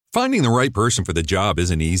Finding the right person for the job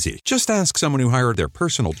isn't easy. Just ask someone who hired their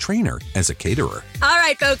personal trainer as a caterer. All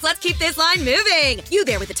right, folks, let's keep this line moving. You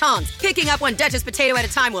there with the tongs. Picking up one Duchess potato at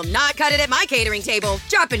a time will not cut it at my catering table.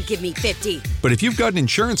 Drop and give me 50. But if you've got an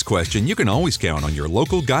insurance question, you can always count on your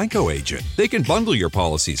local Geico agent. They can bundle your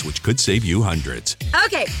policies, which could save you hundreds.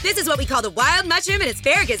 Okay, this is what we call the wild mushroom and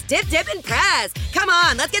asparagus dip, and press. Come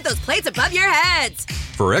on, let's get those plates above your heads.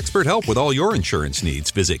 For expert help with all your insurance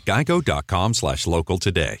needs, visit geico.com/local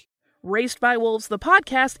today. Raised by Wolves, the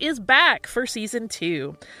podcast, is back for Season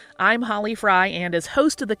 2. I'm Holly Fry, and as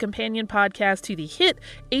host of the companion podcast to the hit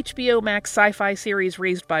HBO Max sci-fi series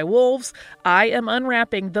Raised by Wolves, I am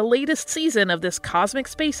unwrapping the latest season of this cosmic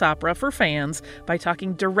space opera for fans by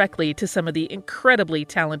talking directly to some of the incredibly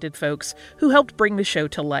talented folks who helped bring the show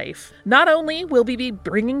to life. Not only will we be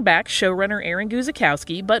bringing back showrunner Aaron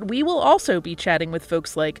Guzikowski, but we will also be chatting with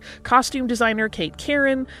folks like costume designer Kate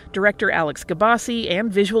Karen, director Alex Gabassi,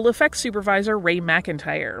 and visual effects supervisor Ray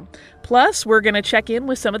McIntyre. Plus, we're going to check in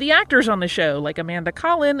with some of the actors on the show, like Amanda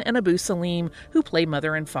Collin and Abu Salim, who play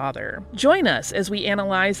mother and father. Join us as we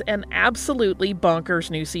analyze an absolutely bonkers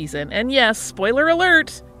new season. And yes, spoiler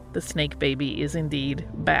alert, the snake baby is indeed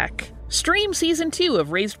back. Stream Season 2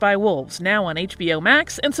 of Raised by Wolves now on HBO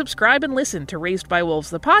Max, and subscribe and listen to Raised by Wolves,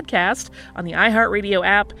 the podcast, on the iHeartRadio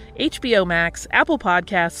app, HBO Max, Apple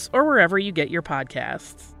Podcasts, or wherever you get your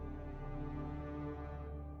podcasts.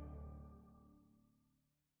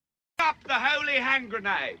 Up the holy hand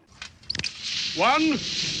grenade. 1, 2,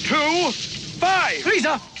 5. 3,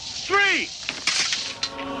 sir. 3.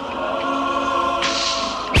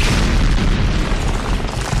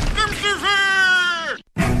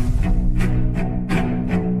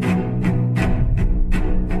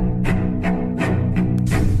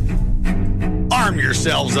 Arm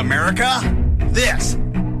yourselves, America. This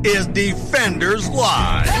is Defenders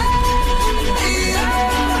Live.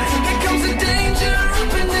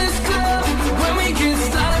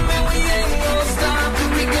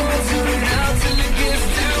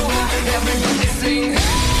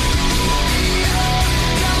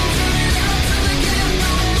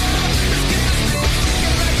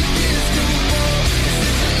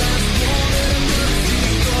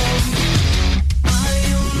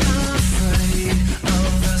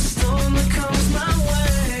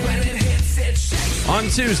 On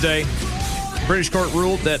Tuesday, the British court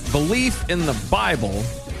ruled that belief in the Bible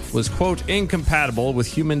was, quote, incompatible with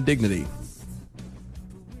human dignity.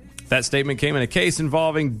 That statement came in a case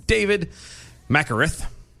involving David Makareth,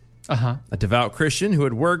 a devout Christian who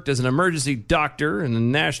had worked as an emergency doctor in the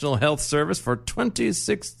National Health Service for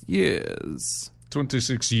 26 years.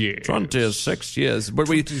 26 years. 26 years. But what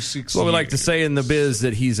we like to say in the biz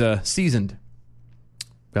that he's seasoned.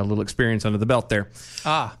 Got a little experience under the belt there.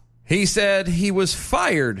 He said he was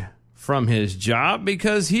fired from his job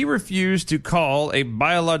because he refused to call a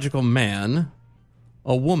biological man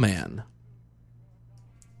a woman.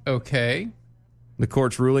 Okay. The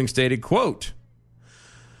court's ruling stated, quote,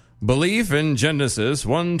 belief in Genesis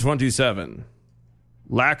 1:27,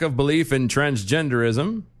 lack of belief in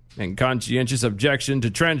transgenderism and conscientious objection to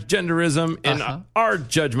transgenderism in our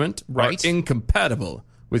judgment are incompatible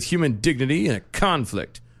with human dignity and a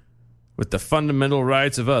conflict with the fundamental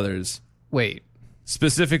rights of others. Wait.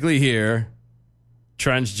 Specifically here,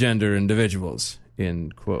 transgender individuals,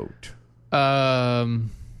 end quote. How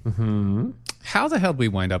the hell did we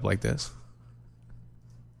wind up like this?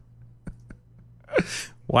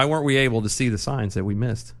 Why weren't we able to see the signs that we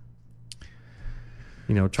missed?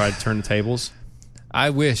 You know, try to turn the tables.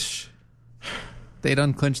 I wish they'd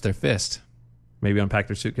unclench their fist. Maybe unpack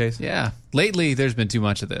their suitcase? Yeah. Lately, there's been too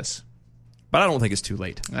much of this. But I don't think it's too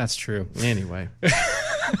late. That's true. Anyway.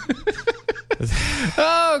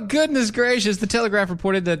 Oh, goodness gracious. The Telegraph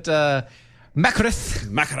reported that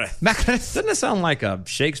Makareth. Doesn't it sound like a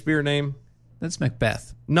Shakespeare name? That's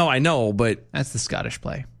Macbeth. No, I know, but... That's the Scottish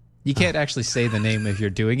play. You can't actually say the name if you're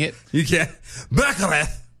doing it. You can't.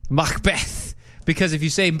 Macbeth. Because if you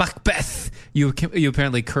say Macbeth, you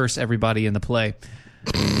apparently curse everybody in the play.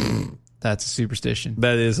 That's a superstition.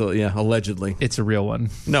 That is, allegedly. It's a real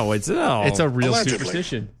one. No, it's no. It's a real allegedly.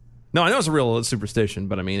 superstition. No, I know it's a real superstition,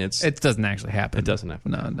 but I mean, it doesn't actually happen. It doesn't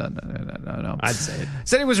happen. No. I'd say it.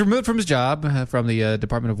 Said he was removed from his job from the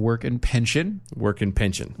Department of Work and Pension. Work and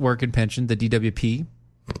Pension, the DWP.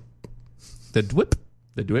 The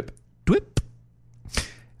DWIP.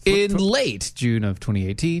 In late June of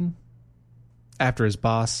 2018, after his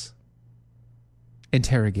boss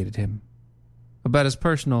interrogated him about his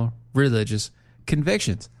personal religious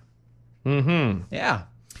convictions. Yeah.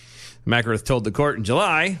 Makareth told the court in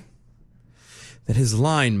July that his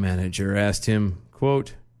line manager asked him,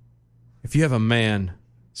 quote, if you have a man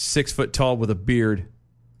 6 foot tall with a beard,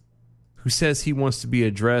 who says he wants to be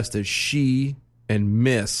addressed as she and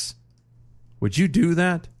Miss. Would you do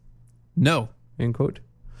that? No. End quote.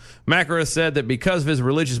 Makareth said that because of his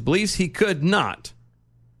religious beliefs, he could not.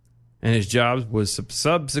 And his job was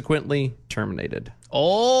subsequently terminated.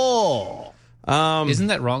 Oh. Isn't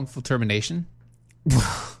that wrongful termination?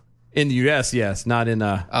 In the U.S., yes. Not in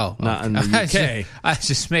not in the U.K. I was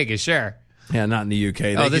just making sure. Yeah, not in the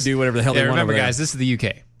U.K. They can do whatever the hell they want. Remember, over there. guys, this is the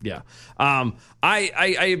U.K. Yeah.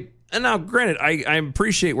 And now, granted, I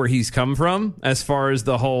appreciate where he's come from as far as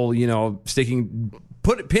the whole,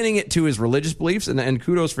 pinning it to his religious beliefs, and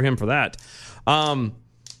kudos for him for that.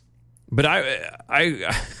 But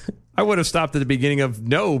I would have stopped at the beginning of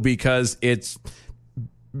no, because it's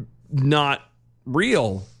not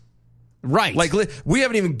real. Right. Like, we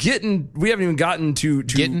haven't even gotten to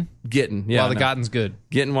Getting? Yeah. While the gotten's good.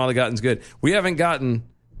 Getting while the gotten's good. We haven't gotten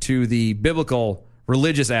to the biblical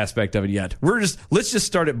religious aspect of it yet. Let's just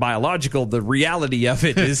start at biological. The reality of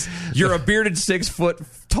it is you're a bearded 6 foot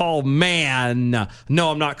tall man.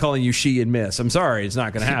 No, I'm not calling you she and miss. I'm sorry. It's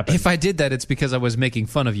not going to happen. If I did that, it's because I was making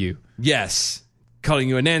fun of you. Yes. Calling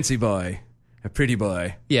you a Nancy boy, a pretty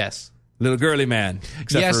boy, Yes. little girly man,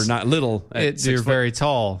 except for not little. You're very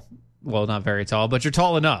tall. Well, not very tall, but you're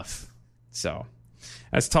tall enough. So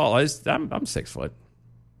that's tall. I'm 6 foot.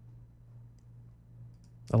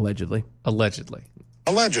 Allegedly.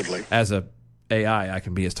 As a AI, I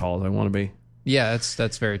can be as tall as I want to be. Yeah,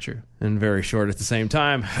 that's very true. And very short at the same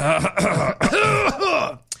time.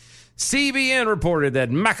 CBN reported that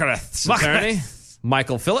Makareth's attorney,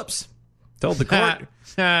 Michael Phillips, told the court.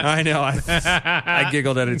 I know. I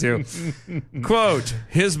giggled at it too. Quote,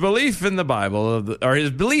 his belief in the Bible, or his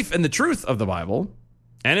belief in the truth of the Bible,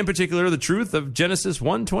 and in particular the truth of Genesis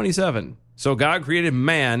 1:27. So God created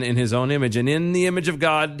man in his own image, and in the image of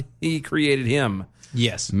God he created him.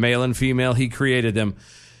 Yes. Male and female, he created them.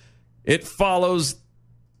 It follows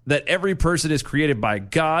that every person is created by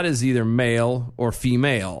God as either male or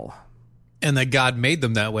female. And that God made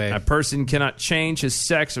them that way. A person cannot change his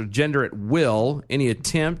sex or gender at will. Any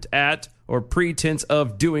attempt at or pretense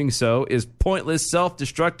of doing so is pointless,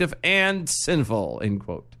 self-destructive, and sinful, end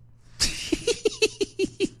quote.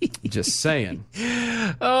 Just saying.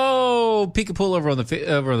 Oh, Peekapool over on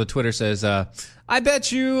the Twitter says, I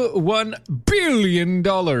bet you $1 billion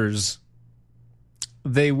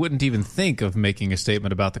they wouldn't even think of making a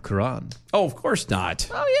statement about the Quran. Oh, of course not.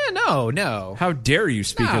 Oh, yeah, no. How dare you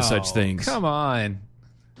speak of such things? Come on.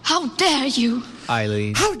 How dare you?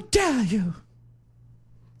 Eileen. How dare you?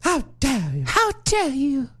 How dare you? How dare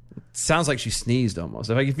you? Sounds like she sneezed almost.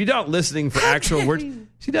 Like, if you're not listening for actual words,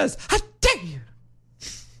 she does. How dare you?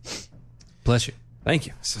 Bless you. Thank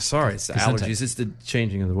you. So sorry, it's the allergies. It's the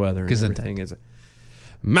changing of the weather and Gesundheit. everything.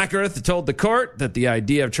 Makareth told the court that the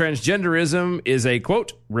idea of transgenderism is a,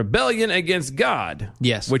 quote, rebellion against God.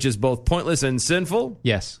 Yes. Which is both pointless and sinful.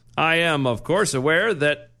 Yes. I am, of course, aware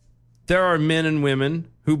that there are men and women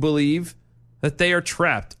who believe that they are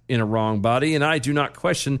trapped in a wrong body, and I do not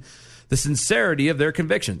question the sincerity of their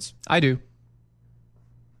convictions. I do.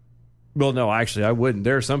 Well, no, actually, I wouldn't.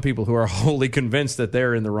 There are some people who are wholly convinced that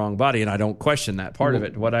they're in the wrong body, and I don't question that part of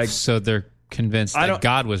it. So they're convinced that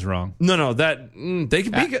God was wrong. No, that they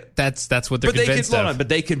can be. That's what they're convinced of. But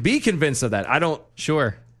they can be convinced of that. I don't.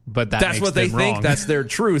 Sure, but that's what they think. Wrong. That's their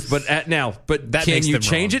truth. But that can makes you them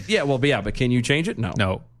change wrong. it? Yeah. Well, yeah. But can you change it? No.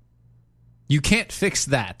 No. You can't fix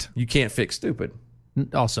that. You can't fix stupid.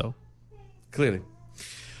 Also, clearly.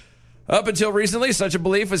 Up until recently, such a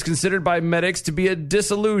belief was considered by medics to be a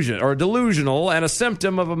delusional and a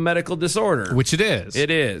symptom of a medical disorder. Which it is.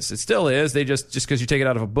 It is. It still is. They just because you take it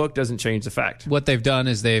out of a book doesn't change the fact. What they've done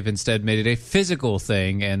is they've instead made it a physical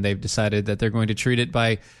thing, and they've decided that they're going to treat it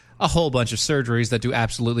by a whole bunch of surgeries that do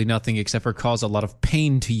absolutely nothing except for cause a lot of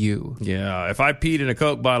pain to you. Yeah. If I peed in a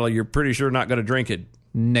Coke bottle, you're pretty sure not going to drink it.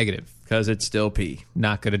 Negative. Because it's still pee.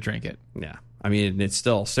 Not going to drink it. Yeah. I mean, it's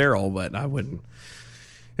still sterile, but I wouldn't.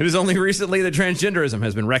 It is only recently that transgenderism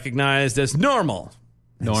has been recognized as normal.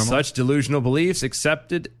 Normal. Such delusional beliefs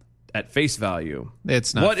accepted at face value.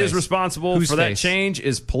 It's not. What is responsible for that change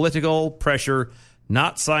is political pressure,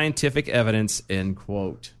 not scientific evidence, end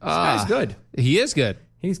quote. This guy's good. He is good.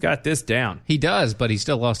 He's got this down. He does, but he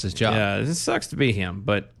still lost his job. Yeah, it sucks to be him,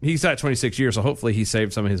 but he's got 26 years, so hopefully he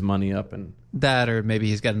saved some of his money up. And that, or maybe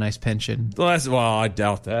he's got a nice pension. Well, I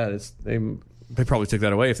doubt that. They probably took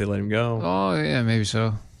that away if they let him go. Oh, yeah, maybe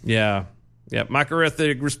so. Yeah.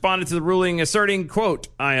 Makareth responded to the ruling asserting, quote,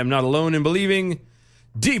 I am not alone in being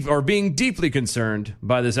deeply concerned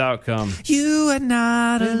by this outcome. You are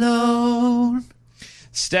not alone.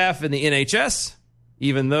 Staff in the NHS,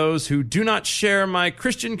 Even those who do not share my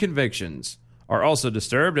Christian convictions are also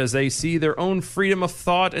disturbed as they see their own freedom of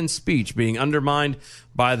thought and speech being undermined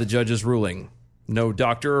by the judge's ruling. No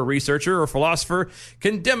doctor or researcher or philosopher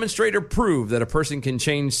can demonstrate or prove that a person can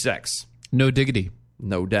change sex. No diggity.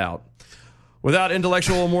 No doubt. Without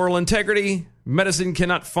intellectual or moral integrity, medicine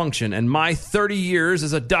cannot function, and my 30 years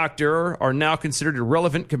as a doctor are now considered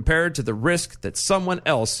irrelevant compared to the risk that someone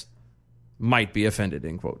else might be offended,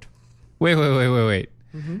 end quote. Wait.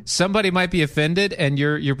 Mm-hmm. Somebody might be offended, and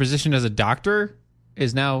your position as a doctor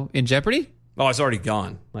is now in jeopardy? Oh, it's already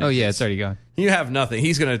gone. Like, it's already gone. You have nothing.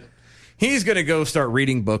 He's gonna go start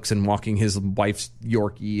reading books and walking his wife's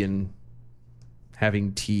Yorkie and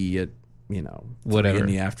having tea at, whatever 3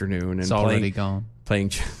 in the afternoon. And it's already gone.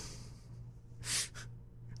 Playing.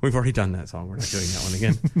 We've already done that song. We're not doing that one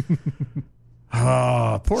again.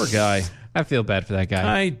 Oh, poor guy. I feel bad for that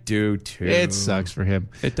guy. I do too. It sucks for him.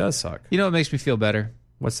 It does suck. You know what makes me feel better?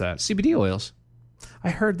 What's that? CBD oils.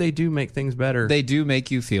 I heard they do make things better. They do make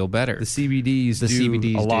you feel better. The CBDs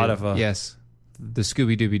do a lot of... yes. The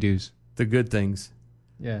Scooby-Dooby-Doos. The good things.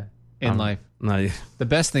 Yeah. In life. No, the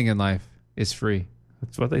best thing in life is free.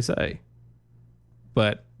 That's what they say.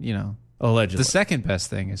 But, allegedly. The second best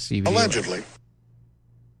thing is CBD. Allegedly. Oil.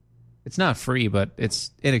 It's not free, but it's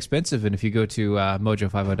inexpensive. And if you go to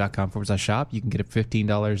mojo50.com/shop, you can get it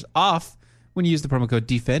 $15 off when you use the promo code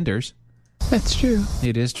DEFENDERS. That's true.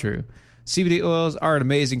 It is true. CBD oils are an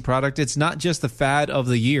amazing product. It's not just the fad of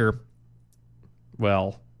the year.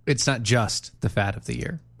 Well, it's not just the fad of the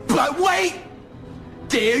year. But wait!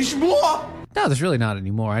 There's more! No, there's really not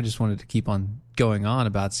anymore. I just wanted to keep on going on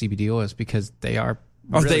about CBD oils because they are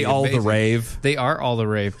Are really they all amazing. the rave? They are all the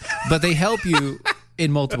rave. But they help you in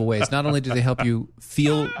multiple ways. Not only do they help you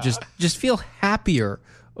feel just feel happier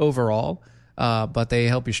overall, but they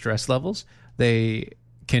help your stress levels. They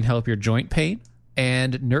can help your joint pain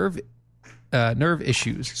and nerve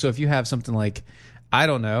issues. So if you have something like, I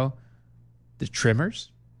don't know, the tremors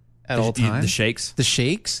at all times, the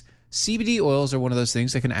shakes, CBD oils are one of those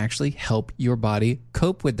things that can actually help your body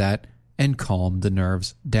cope with that and calm the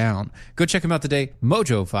nerves down. Go check them out today,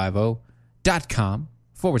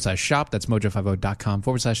 mojo50.com/shop. That's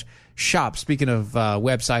mojo50.com/shop. Speaking of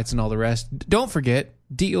websites and all the rest, don't forget,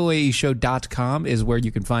 DOAEshow.com is where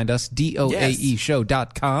you can find us.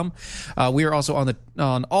 DOAEshow.com. We are also on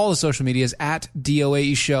all the social medias at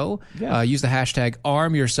DOAE Show. Yeah. Use the hashtag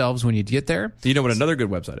arm yourselves when you get there. You know what another good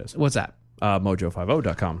website is? What's that?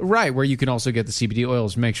 Mojo50.com. Right, where you can also get the CBD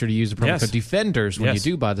oils. Make sure to use the promo code DEFENDERS when you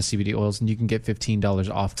do buy the CBD oils, and you can get $15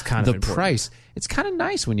 off the price. It's kind of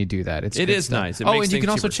nice when you do that. It is nice. And you can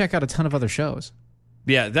also check out a ton of other shows.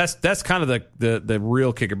 Yeah, that's kind of the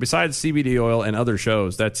real kicker. Besides CBD oil and other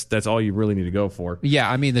shows, that's all you really need to go for. Yeah,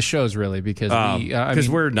 I mean the shows really because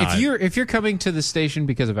we're not. If you're coming to the station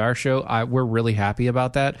because of our show, we're really happy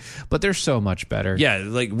about that. But there's so much better. Yeah,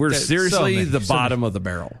 like we're seriously the bottom of the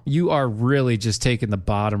barrel. You are really just taking the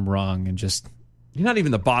bottom rung and just. You're not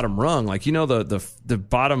even the bottom rung, like the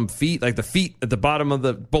bottom feet, like the feet at the bottom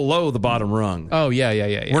of below the bottom rung. Oh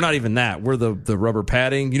yeah. We're not even that. We're the rubber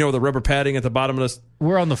padding. You know the rubber padding at the bottom of this.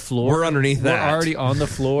 We're on the floor. We're underneath that. We're already on the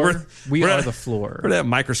floor. We are the floor. We're that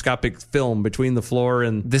microscopic film between the floor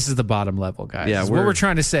and. This is the bottom level, guys. Yeah, what we're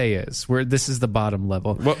trying to say is this is the bottom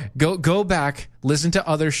level. Well, go back, listen to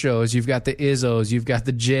other shows. You've got the Izzos, you've got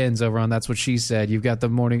the Jins over on That's What She Said. You've got the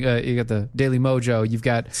morning. You got the Daily Mojo. You've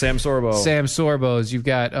got Sam Sorbos. You've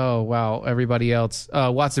got everybody else.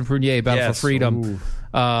 Watson Prunier, Battle for Freedom.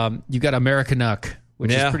 You've got America Nuck.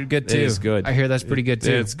 Which is pretty good, too. It is good. I hear that's pretty good,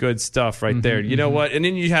 too. It's good stuff right there. You know what? And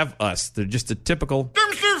then you have us. They're just a typical...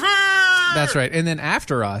 That's right. And then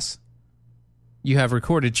after us, you have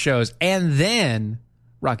recorded shows. And then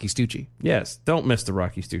Rocky Stucci. Yes. Don't miss the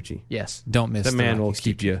Rocky Stucci. Yes. Don't miss the man will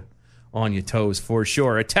keep you on your toes for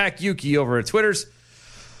sure. Attack Yuki over at Twitter's.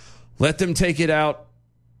 Let them take it out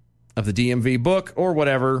of the DMV book or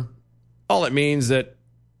whatever. All it means that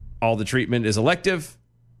all the treatment is elective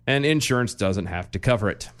and insurance doesn't have to cover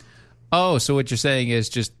it. Oh, so what you're saying is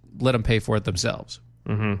just let them pay for it themselves.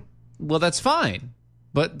 Mm-hmm. Well, that's fine,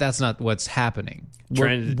 but that's not what's happening.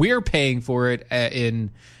 We're paying for it in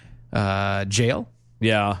jail.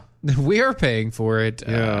 Yeah. We are paying for it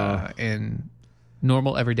in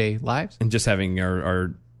normal everyday lives. And just having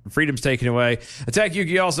our freedoms taken away. Attack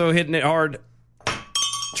Yuki also hitting it hard.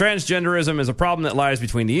 Transgenderism is a problem that lies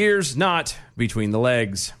between the ears, not between the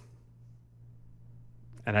legs.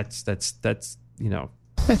 And that's That's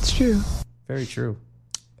true. Very true.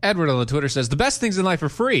 Edward on the Twitter says, the best things in life are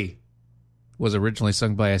free. Was originally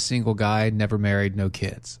sung by a single guy, never married, no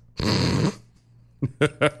kids.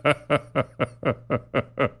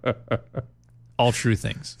 All true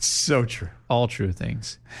things. So true. All true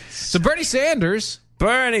things. So Bernie Sanders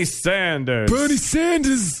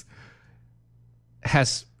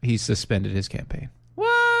he's suspended his campaign.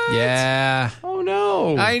 What? Yeah. Oh,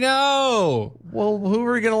 no. I know. Well, who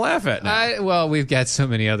are we going to laugh at now? Well, we've got so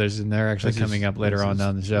many others, and they're actually coming up later on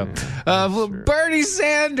down the show. Bernie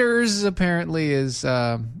Sanders apparently is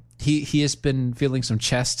he has been feeling some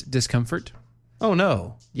chest discomfort. Oh,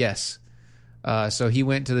 no. Yes. So he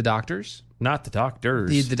went to the doctors. Not the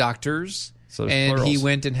doctors. The doctors. So and plurals. he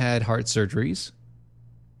went and had heart surgeries.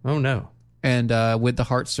 Oh, no. And with the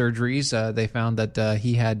heart surgeries, they found that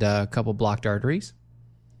he had a couple blocked arteries.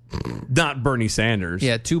 Not Bernie Sanders.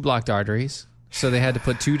 Yeah, 2 blocked arteries. So they had to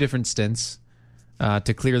put 2 different stents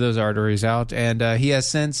to clear those arteries out. And he has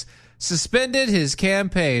since suspended his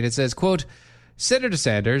campaign. It says, quote, Senator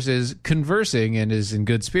Sanders is conversing and is in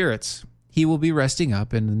good spirits. He will be resting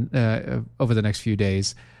up over the next few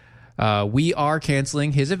days. We are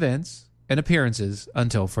canceling his events and appearances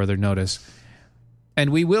until further notice. And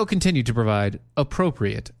we will continue to provide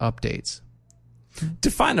appropriate updates.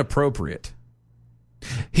 Define appropriate.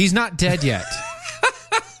 He's not dead yet.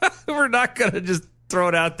 We're not going to just throw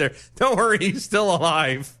it out there. Don't worry, he's still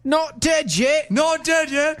alive. Not dead yet. Not dead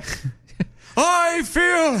yet. I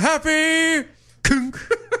feel happy.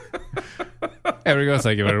 There we go.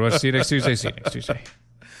 Thank you very much. See you next Tuesday.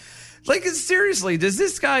 Like, seriously, does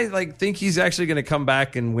this guy think he's actually going to come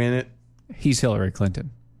back and win it? He's Hillary Clinton.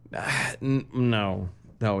 No,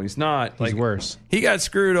 he's not. He's worse. He got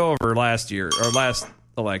screwed over last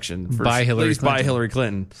election by Hillary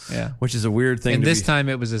Clinton. Yeah, which is a weird thing. And this time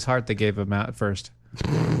it was his heart that gave him out first.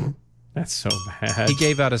 That's so bad. He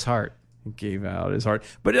gave out his heart.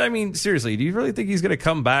 But I mean, seriously, do you really think he's going to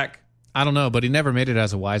come back? I don't know, but he never made it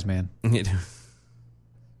as a wise man.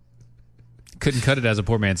 Couldn't cut it as a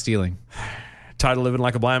poor man stealing. Tired of living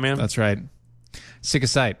like a blind man? That's right. Sick of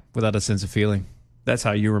sight without a sense of feeling. That's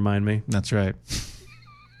how you remind me. That's right.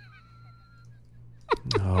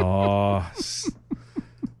 Oh,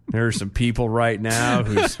 there are some people right now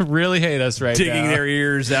who really hate us right digging now. their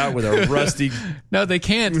ears out with a rusty. No, they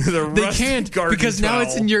can't. They can't because trowel. Now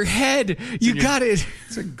it's in your head. You got it.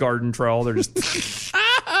 It's a garden trowel. They're just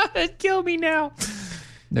kill me now.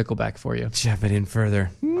 Nickelback for you. Jab it in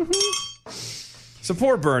further. Mm-hmm.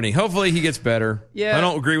 Support Bernie. Hopefully he gets better. Yeah. I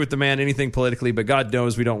don't agree with the man anything politically, but God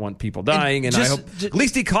knows we don't want people dying. And I hope at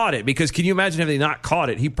least he caught it, because can you imagine if they not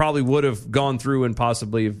caught it? He probably would have gone through and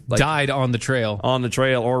possibly died on the trail.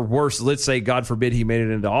 Or worse, let's say, God forbid, he made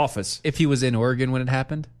it into office. If he was in Oregon when it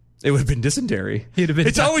happened? It would have been dysentery.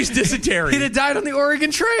 It's always dysentery. He'd have died on the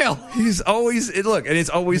Oregon Trail. He's always, and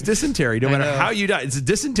it's always dysentery. No matter how you die. It's a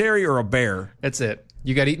dysentery or a bear. That's it.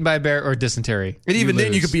 You got eaten by a bear or dysentery. And even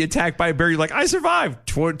then, you could be attacked by a bear. You're like, I survived.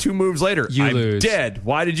 2 moves later, I'm lose. dead.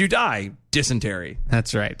 Why did you die? Dysentery.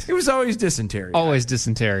 That's right. It was always dysentery. Always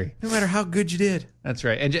dysentery. No matter how good you did. That's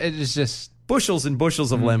right. And it's just bushels and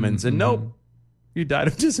bushels of lemons. And nope, you died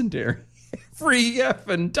of dysentery. Every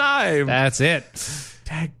effing time. That's it.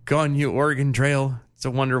 Daggone you, Oregon Trail. It's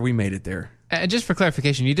a wonder we made it there. And just for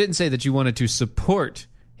clarification, you didn't say that you wanted to support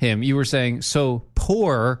him. You were saying, so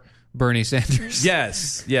poor Bernie Sanders.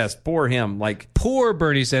 Yes, poor him. Like poor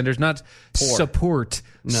Bernie Sanders, not poor. Support.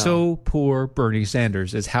 No. So poor Bernie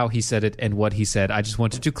Sanders is how he said it and what he said. I just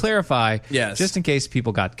wanted to clarify, just in case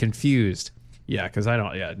people got confused. Yeah, because I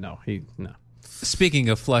don't. Yeah, no. Speaking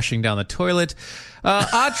of flushing down the toilet,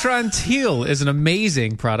 Atrantil is an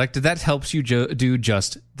amazing product that helps you do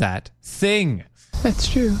just that thing. That's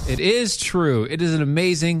true. It is true. It is an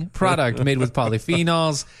amazing product made with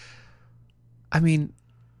polyphenols. I mean,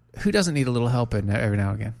 who doesn't need a little help every now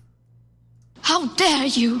and again? How dare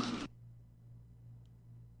you?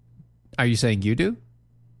 Are you saying you do?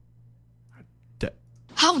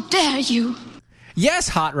 How dare you? Yes,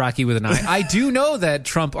 Hot Rocky with an I. I do know that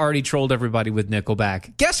Trump already trolled everybody with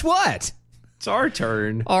Nickelback. Guess what? It's our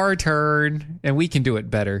turn. Our turn. And we can do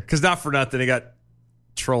it better. Because not for nothing, it got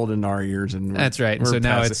trolled in our ears. And that's right. And so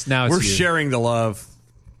now it's we're you. Sharing the love.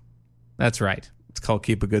 That's right. It's called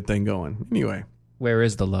Keep a Good Thing Going. Anyway. Where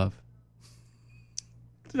is the love?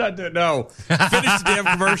 No. Finish the damn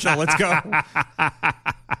commercial. Let's go.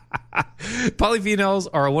 Polyphenols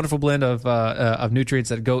are a wonderful blend of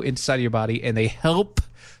nutrients that go inside of your body, and they help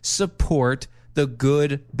support the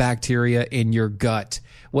good bacteria in your gut.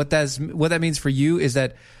 What that means for you is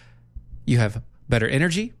that you have better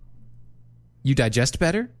energy, you digest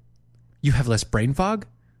better, you have less brain fog,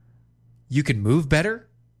 you can move better,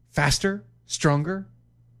 faster, stronger.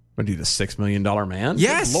 What are you, the $6 million man?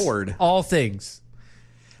 Yes, good Lord, all things.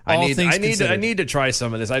 I need to try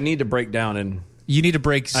some of this. I need to break down and You need to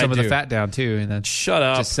break some of the do. fat down, too. And then Shut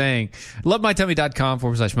up. Just saying.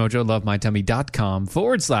 LoveMyTummy.com/Mojo.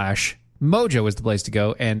 LoveMyTummy.com/Mojo is the place to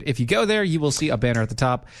go. And if you go there, you will see a banner at the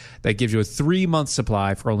top that gives you a 3-month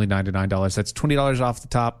supply for only $99. That's $20 off the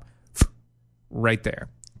top right there.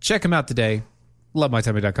 Check them out today.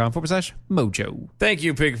 LoveMyTummy.com/Mojo. Thank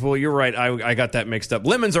you, Pigfool. You're right. I got that mixed up.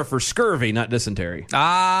 Lemons are for scurvy, not dysentery.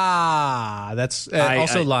 That's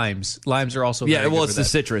also limes. Limes are also yeah. very Well, good it's for the that.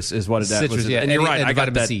 citrus is what it is. Citrus, yeah. And you're right. And I got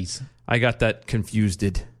vitamin that. C's. I got that confused.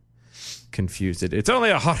 It's only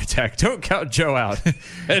a heart attack. Don't count Joe out.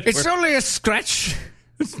 It's only a scratch.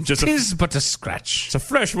 Just It is but a scratch. It's a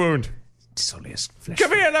flesh wound. It's only a flesh.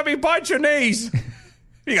 Come here, let me bite your knees.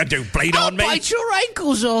 You gonna do bleed on me? Bite your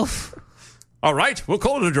ankles off. All right, we'll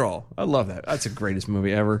call it a draw. I love that. That's the greatest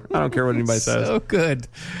movie ever. I don't care what anybody says. So good.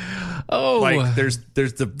 Oh, Like there's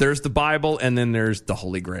the Bible and then there's the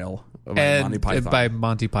Holy Grail by Monty Python. By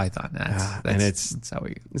Monty Python. That's how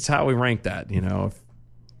we. It's how we rank that. You know.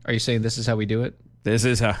 Are you saying this is how we do it? This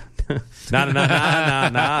is how.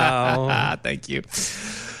 No. Thank you.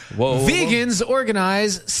 Whoa. Vegans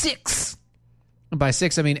organize 6. By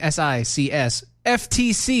 6, I mean SICS.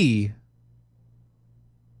 FTC.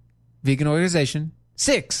 Vegan organization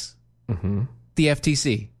 6. Mm-hmm. The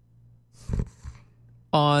FTC.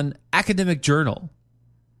 On academic journal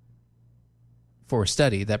for a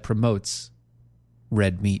study that promotes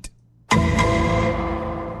red meat.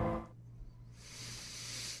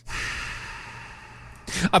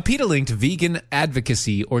 A PETA-linked vegan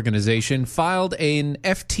advocacy organization filed an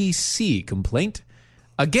FTC complaint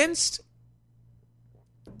against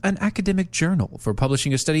an academic journal for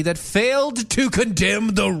publishing a study that failed to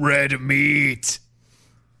condemn the red meat.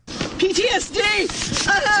 PTSD!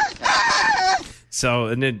 So,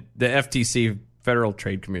 and then the FTC, Federal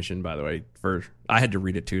Trade Commission, by the way, I had to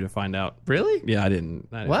read it too to find out. Really? Yeah, I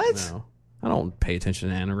didn't What? know. I don't pay attention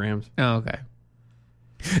to anagrams. Oh, okay.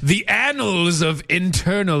 The Annals of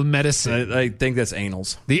Internal Medicine. I think that's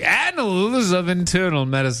anals. The Annals of Internal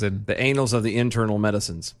Medicine. The anals of the internal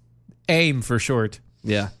medicines. AIM for short.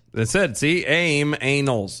 Yeah, that's it. See, AIM,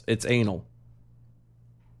 anals. It's anal.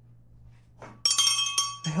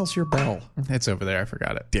 The hell's your bell? It's over there. I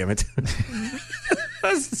forgot it. Damn it.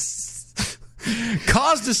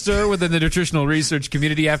 Caused a stir within the nutritional research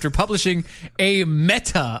community after publishing a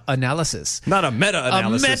meta-analysis. Not a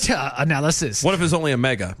meta-analysis. A meta-analysis. What if it's only a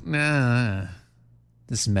mega?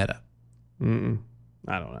 This is meta. I don't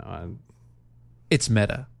know. It's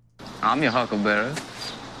meta. I'm your huckleberry.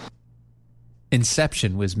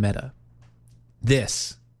 Inception was meta.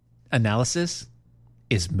 This analysis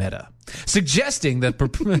is meta, suggesting that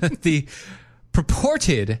the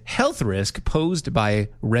purported health risk posed by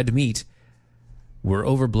red meat were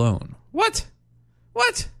overblown. What?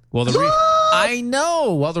 Well, I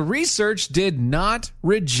know. While the research did not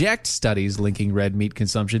reject studies linking red meat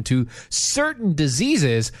consumption to certain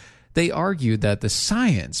diseases, they argued that the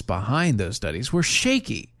science behind those studies were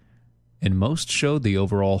shaky, and most showed the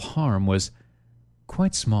overall harm was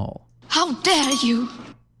quite small. How dare you?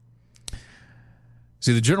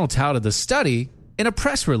 See, the journal touted the study in a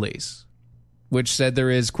press release, which said there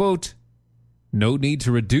is, quote, no need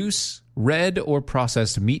to reduce red or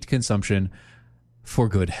processed meat consumption for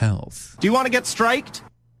good health. Do you want to get striked?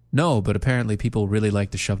 No, but apparently people really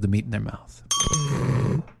like to shove the meat in their mouth.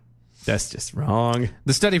 That's just wrong.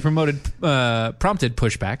 The study prompted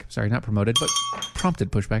pushback. Sorry, not promoted, but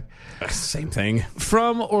prompted pushback. Same thing.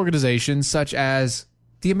 From organizations such as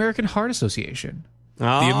the American Heart Association,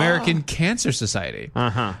 the American Cancer Society,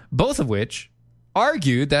 both of which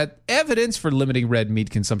argued that evidence for limiting red meat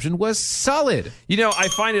consumption was solid. You know, I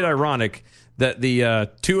find it ironic that the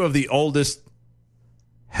two of the oldest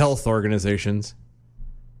health organizations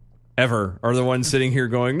ever are the ones sitting here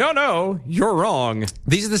going, no, you're wrong.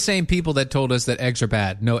 These are the same people that told us that eggs are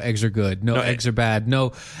bad. No, eggs are good. No, eggs are bad.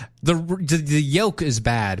 No, the yolk is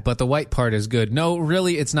bad, but the white part is good. No,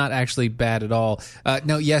 really, it's not actually bad at all.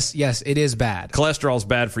 No, yes, it is bad. Cholesterol's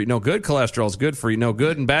bad for you. No, good cholesterol's good for you. No,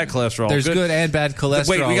 good and bad cholesterol. There's good and bad cholesterol.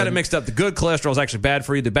 Wait, we got it mixed up. The good cholesterol is actually bad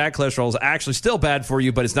for you. The bad cholesterol is actually still bad for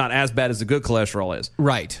you, but it's not as bad as the good cholesterol is.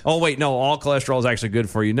 Right. Oh, wait, no, all cholesterol is actually good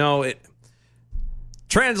for you. No,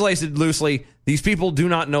 translated loosely, these people do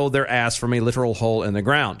not know their ass from a literal hole in the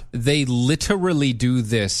ground. They literally do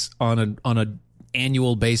this on an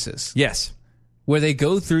annual basis. Yes. Where they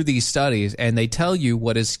go through these studies and they tell you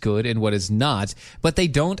what is good and what is not, but they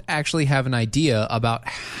don't actually have an idea about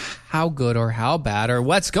how good or how bad or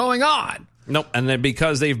what's going on. Nope. And then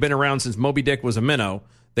because they've been around since Moby Dick was a minnow,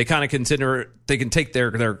 They kind of consider they can take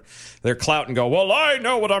their clout and go, well, I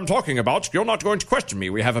know what I'm talking about. You're not going to question me.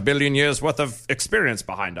 We have 1 billion years worth of experience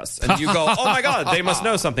behind us. And you go, oh my God, they must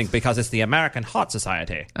know something because it's the American Heart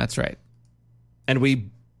Society. That's right. And we,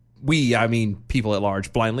 I mean, people at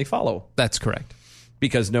large blindly follow. That's correct.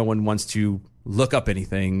 Because no one wants to look up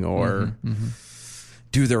anything or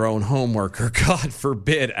do their own homework or, God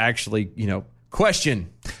forbid, actually,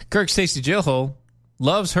 question. Kirk's Tasty Jailhole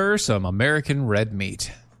loves her some American red meat.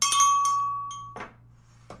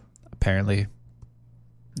 Apparently,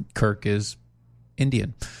 Kirk is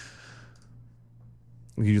Indian.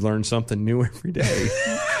 You learn something new every day.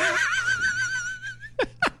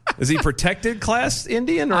 Is he protected class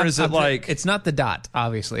Indian, or is it like... It's not the dot,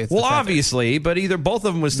 obviously. It's well, obviously, but either both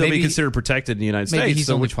of them would still be considered protected in the United States. Maybe he's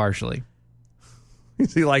only partially.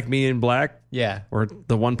 Is he like me in black? Yeah. Or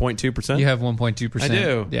the 1.2%? You have 1.2%. I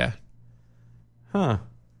do. Yeah. Huh.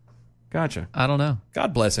 Gotcha. I don't know.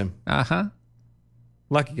 God bless him. Uh-huh.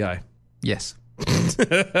 Lucky guy. Yes.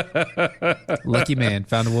 Lucky man.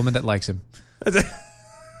 Found a woman that likes him.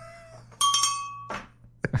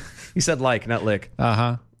 He said like, not lick.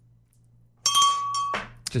 Uh-huh.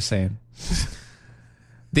 Just saying.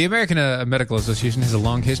 The American Medical Association has a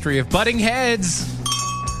long history of butting heads.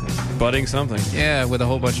 Butting something. Yeah, with a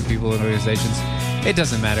whole bunch of people and organizations. It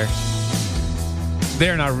doesn't matter.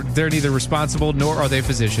 They're neither responsible nor are they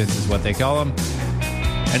physicians, is what they call them.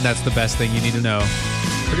 And that's the best thing you need to know.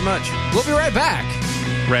 Pretty much. We'll be right back.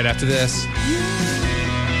 Right after this.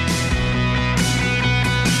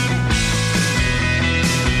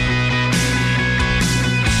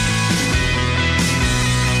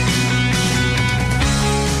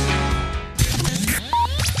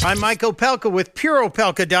 I'm Mike Opelka with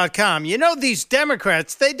PureOpelka.com. You know, these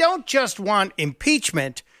Democrats, they don't just want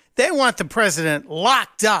impeachment. They want the president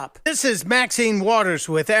locked up. This is Maxine Waters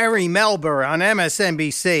with Ari Melber on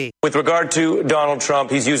MSNBC. With regard to Donald Trump,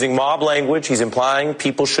 he's using mob language. He's implying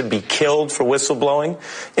people should be killed for whistleblowing.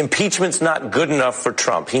 Impeachment's not good enough for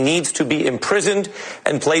Trump. He needs to be imprisoned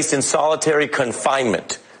and placed in solitary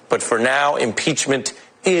confinement. But for now, impeachment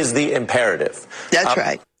is the imperative. That's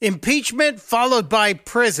right. Impeachment followed by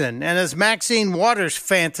prison. And as Maxine Waters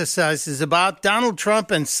fantasizes about, Donald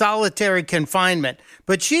Trump in solitary confinement.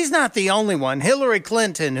 But she's not the only one. Hillary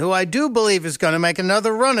Clinton, who I do believe is going to make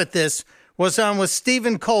another run at this, was on with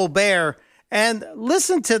Stephen Colbert. And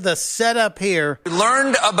listen to the setup here. We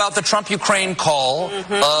learned about the Trump-Ukraine call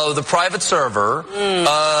of the private server.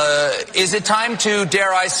 Is it time to,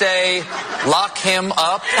 dare I say, lock him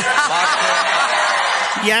up?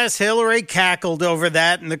 Yes, Hillary cackled over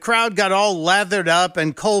that, and the crowd got all lathered up,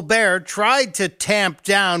 and Colbert tried to tamp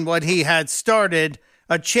down what he had started,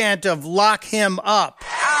 a chant of lock him up.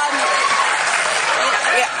 Sorry.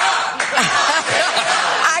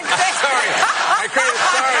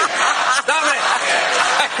 Stop it.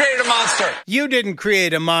 I created a monster. You didn't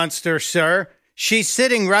create a monster, sir. She's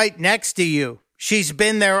sitting right next to you. She's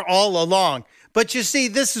been there all along. But you see,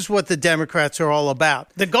 this is what the Democrats are all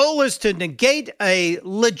about. The goal is to negate a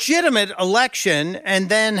legitimate election and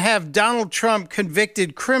then have Donald Trump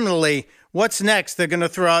convicted criminally. What's next? They're going to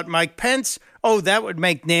throw out Mike Pence? Oh, that would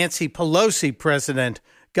make Nancy Pelosi president.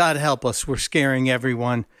 God help us. We're scaring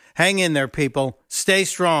everyone. Hang in there, people. Stay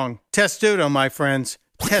strong. Testudo, my friends.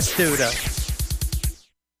 Testudo.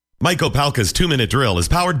 Mike Opelka's 2-Minute Drill is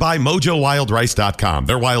powered by MojoWildRice.com.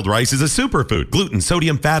 Their wild rice is a superfood. Gluten,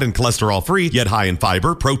 sodium, fat, and cholesterol-free, yet high in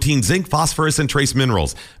fiber, protein, zinc, phosphorus, and trace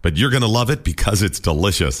minerals. But you're going to love it because it's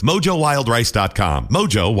delicious. MojoWildRice.com.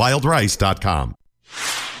 MojoWildRice.com.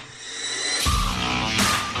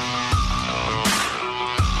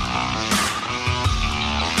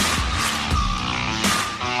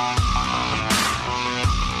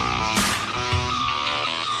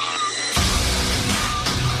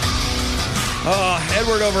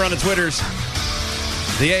 Edward over on the Twitters.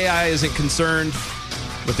 The AI isn't concerned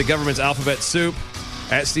with the government's alphabet soup.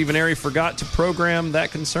 At Stephen Airy forgot to program that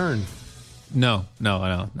concern. No.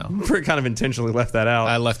 Pretty kind of intentionally left that out.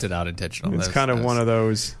 I left it out intentionally. It's kind of one of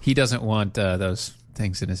those. He doesn't want those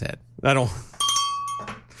things in his head. I don't.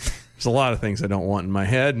 There's a lot of things I don't want in my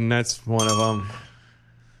head, and that's one of them.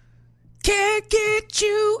 Can't get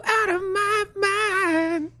you out of my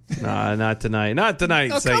mind. Nah, not tonight. Not tonight,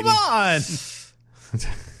 oh, Satan. Come on.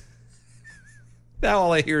 Now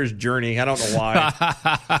all I hear is Journey. I don't know why.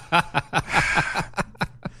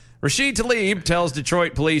 Rashid Tlaib tells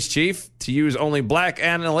Detroit police chief to use only black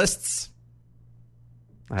analysts.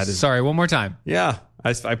 Sorry, one more time. Yeah.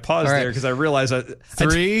 I paused there because I realized I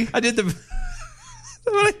did the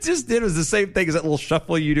What I just did was the same thing as that little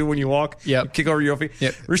shuffle you do when you walk. Yep. You kick over your feet.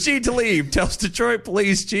 Yep. Rashid Tlaib tells Detroit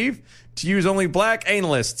police chief to use only black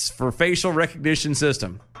analysts for facial recognition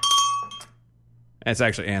system. That's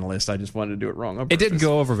actually analyst. I just wanted to do it wrong. It didn't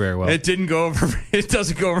go over very well. It didn't go over. It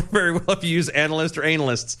doesn't go over very well if you use analyst or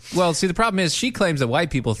analysts. Well, see, the problem is she claims that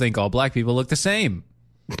white people think all black people look the same.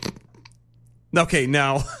 Okay,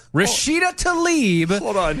 now Rashida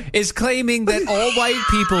Tlaib is claiming that all white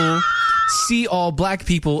people see all black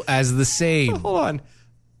people as the same. Hold on.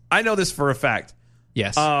 I know this for a fact.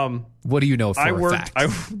 Yes. What do you know for a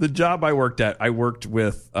fact? The job I worked at, I worked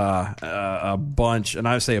with a bunch, and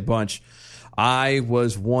I say a bunch. I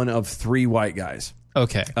was one of 3 white guys.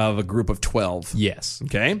 Okay. Of a group of 12. Yes.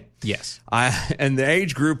 Okay? Yes. And the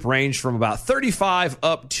age group ranged from about 35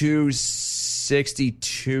 up to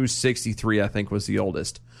 62, 63, I think was the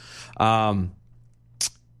oldest. Yeah,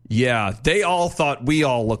 they all thought we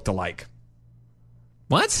all looked alike.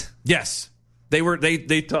 What? Yes.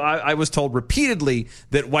 I was told repeatedly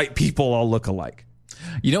that white people all look alike.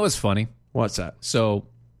 You know what's funny? What's that? So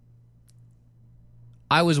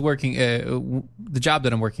I was working the job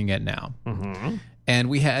that I'm working at now, and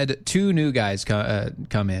we had 2 new guys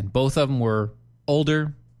come in. Both of them were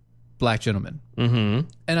older black gentlemen, and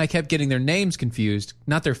I kept getting their names confused.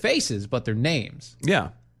 Not their faces, but their names. Yeah,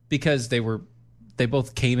 because they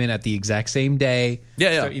both came in at the exact same day.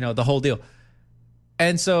 Yeah. So, you know, the whole deal.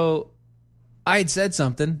 And so I had said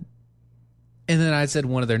something, and then I had said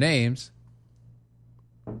one of their names,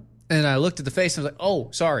 and I looked at the face and I was like, "Oh,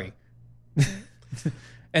 sorry."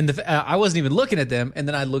 And I wasn't even looking at them, and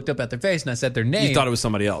then I looked up at their face and I said their name. You thought it was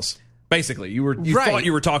somebody else. Basically, you thought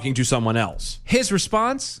you were talking to someone else. His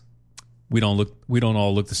response: We don't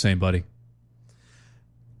all look the same, buddy.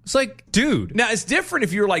 It's like, dude. Now it's different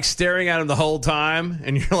if you're like staring at him the whole time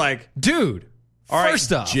and you're like, dude. All right,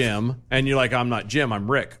 first off, Jim, and you're like, I'm not Jim, I'm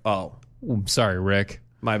Rick. Oh, sorry, Rick.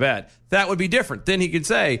 My bad. That would be different. Then he could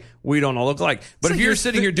say, we don't all look alike. But if you're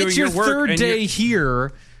sitting here doing your work, it's your third day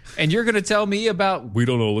here, and you're going to tell me about we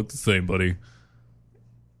don't all look the same, buddy.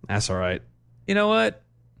 That's all right. You know what?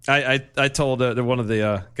 I told one of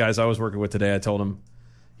the guys I was working with today. I told him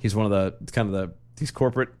he's one of he's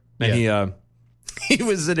corporate, and he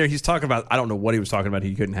was in there. He's talking about, I don't know what he was talking about.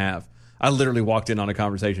 He couldn't have. I literally walked in on a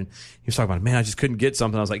conversation. He was talking about, man, I just couldn't get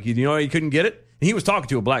something. I was like, you know why you couldn't get it? And he was talking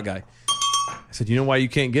to a black guy. I said, you know why you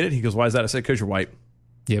can't get it? He goes, why is that? I said, because you're white.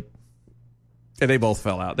 Yep. And they both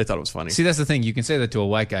fell out. They thought it was funny. See, that's the thing. You can say that to a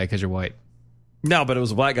white guy because you're white. No, but it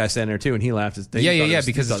was a black guy standing there too, and he laughed.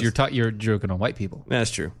 Because you're joking on white people.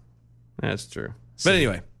 That's true. But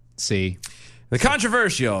anyway. See. The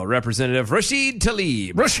controversial Representative Rashid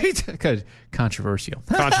Tlaib. Controversial.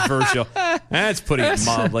 That's putting it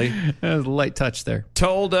mildly. There's a light touch there.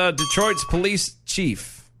 Told Detroit's police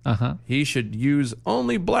chief he should use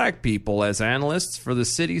only black people as analysts for the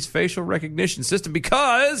city's facial recognition system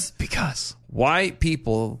because white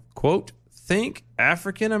people, quote, think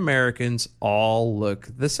African Americans all look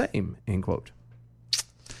the same, end quote.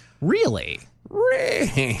 Really?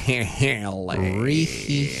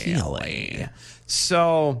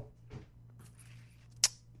 So,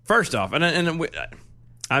 first off, and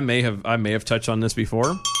I may have touched on this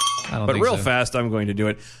before, but real fast, I'm going to do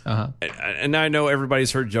it. And I know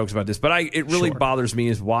everybody's heard jokes about this, but it really bothers me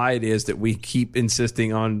is why it is that we keep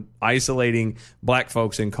insisting on isolating black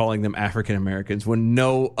folks and calling them African Americans when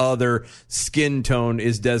no other skin tone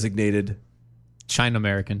is designated. China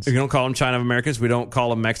Americans. We don't call them China Americans. We don't call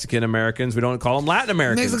them Mexican Americans. We don't call them Latin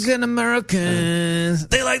Americans. Mexican Americans.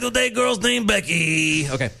 They like to date girls named Becky.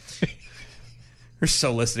 Okay. You're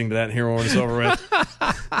so listening to that here when it's over with.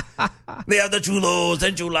 They have the chulos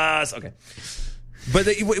and chulas. Okay. But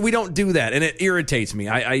we don't do that, and it irritates me.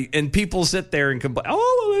 And people sit there and complain,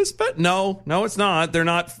 oh, well, it's but no, it's not. They're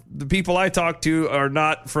not. The people I talk to are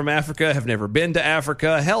not from Africa, have never been to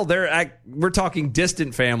Africa. Hell, we're talking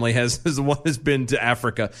distant family is the one that's been to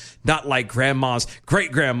Africa, not like grandmas,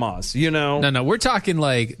 great-grandmas, you know? No, we're talking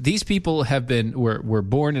like these people were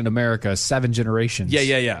born in America 7 generations.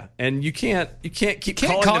 Yeah. And you can't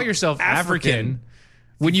call yourself African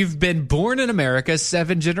when you've been born in America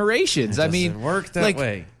 7 generations. It doesn't work that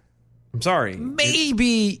way. I'm sorry.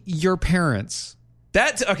 Maybe your parents.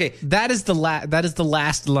 That's okay. That is the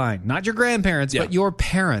last line. Not your grandparents, but your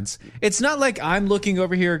parents. It's not like I'm looking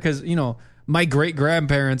over here because, my great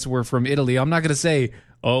grandparents were from Italy. I'm not going to say,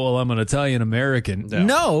 oh, well, I'm an Italian American.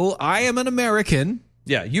 No, I am an American.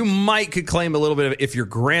 Yeah, you could claim a little bit of it if your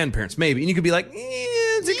grandparents, maybe. And you could be like,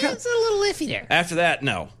 it's a little iffy there. After that,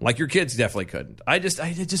 no. Like your kids definitely couldn't.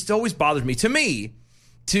 It just always bothers me. To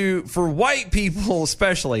for white people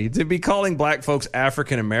especially, to be calling black folks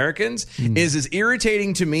African Americans is as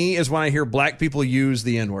irritating to me as when I hear black people use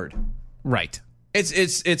the N-word. Right.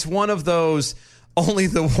 It's one of those, only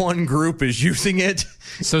the one group is using it.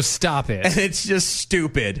 So stop it. And it's just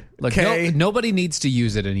stupid. Look, okay? Nobody needs to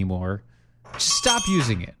use it anymore. Just stop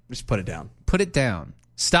using it. Just put it down. Put it down.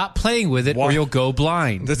 Stop playing with it or you'll go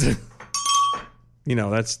blind. You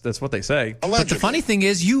know, that's what they say. Allegedly. But the funny thing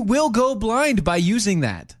is, you will go blind by using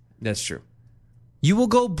that. That's true. You will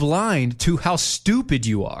go blind to how stupid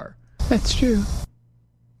you are. That's true.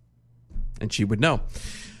 And she would know.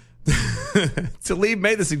 Tlaib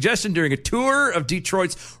made the suggestion during a tour of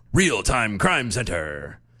Detroit's real-time crime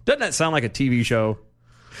center. Doesn't that sound like a TV show?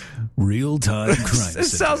 Real-time crime center. It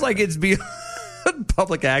sounds like it's beyond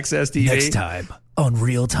public access TV. Next time on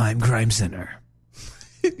Real-time Crime Center.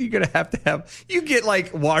 You're going to have, you get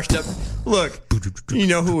like washed up. Look, you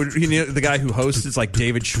know the guy who hosts, it's like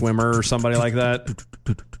David Schwimmer or somebody like that.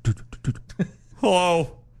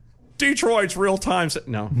 Hello. Detroit's real time.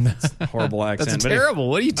 No, that's a horrible accent. That's terrible.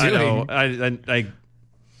 What are you doing? I know.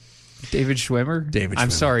 David Schwimmer? David Schwimmer.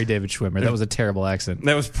 I'm sorry, David Schwimmer. That was a terrible accent.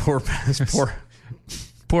 That was poor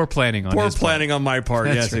planning on poor his planning part. on my part.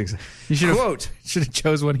 That's Yes, right. You should have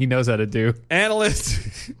chose one he knows how to do.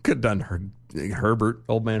 Analyst could have done Herbert,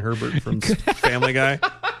 old man Herbert from Family Guy.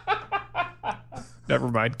 Never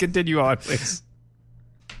mind. Continue on, please.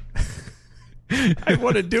 I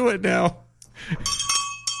want to do it now.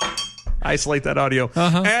 Isolate that audio.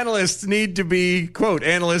 Analysts need to be, quote,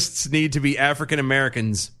 analysts need to be African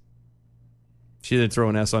Americans. She did throw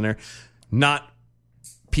an S on there. Not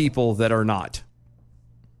people that are not.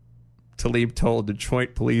 Tlaib told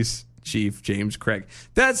Detroit Police Chief James Craig.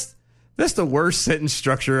 That's the worst sentence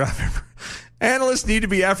structure I've ever. Analysts need to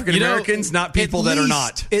be African Americans, not people that are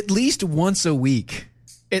not. At least once a week.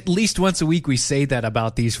 At least once a week we say that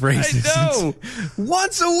about these phrases. I know.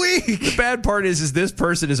 Once a week. The bad part is this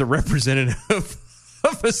person is a representative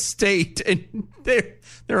of a state, and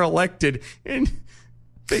they're elected, and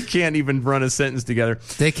they can't even run a sentence together.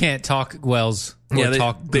 They can't talk wells or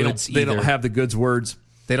talk goods either. They don't have the goods words.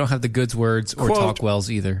 They don't have the goods words or talk wells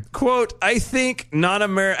either. Quote, I think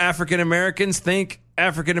non-African Americans think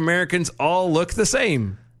African Americans all look the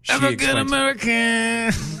same. African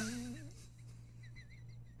American.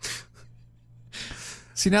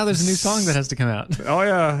 See, now there's a new song that has to come out. Oh,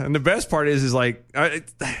 yeah. And the best part is like, I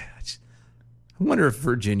wonder if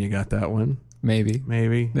Virginia got that one. Maybe.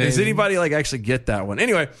 Does anybody like actually get that one?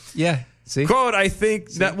 Anyway. Yeah. See? Quote, I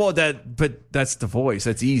think that, but that's the voice.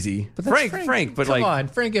 That's easy. But that's Frank, but come on.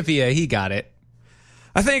 Frank Evia, he got it.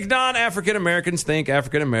 I think non-African Americans think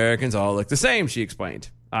African Americans all look the same, she explained.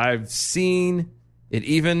 I've seen it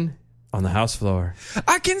even on the House floor.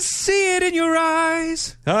 I can see it in your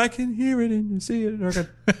eyes. I can hear it and see it.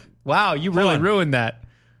 Wow, you really ruined that.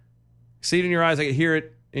 See it in your eyes. I can hear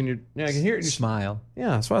it in your. Yeah, I can hear it in your smile.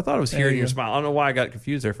 Yeah, that's what I thought. I was hearing your smile. I don't know why I got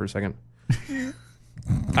confused there for a second.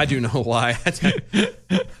 I do know why.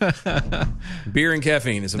 Beer and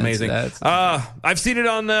caffeine is amazing. I've seen it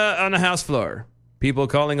on the House floor. People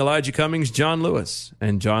calling Elijah Cummings John Lewis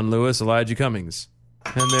and John Lewis Elijah Cummings.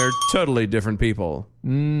 And they're totally different people.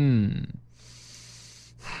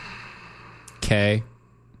 Okay.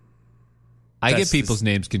 I get people's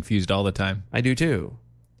names confused all the time. I do too.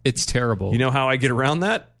 It's terrible. You know how I get around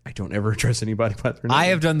that? I don't ever address anybody by their name. I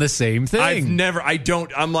have done the same thing. I'm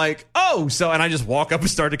like, and I just walk up and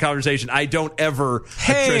start a conversation. I don't ever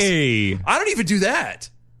Hey. I don't even do that.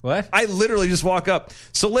 What? I literally just walk up.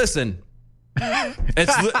 So listen.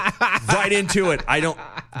 It's right into it.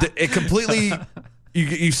 It completely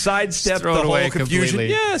you sidestep the whole confusion. Completely.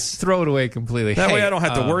 Yes. Throw it away completely. That way I don't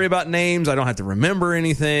have to worry about names. I don't have to remember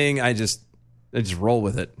anything. I just roll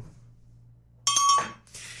with it.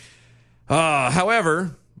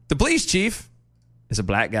 However, the police chief is a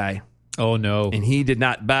black guy. Oh, no. And he did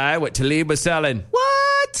not buy what Tlaib was selling.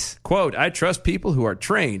 What? Quote, I trust people who are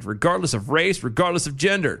trained, regardless of race, regardless of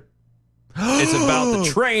gender. It's about the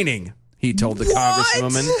training, he told the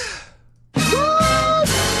congresswoman.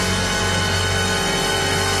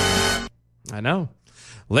 I know.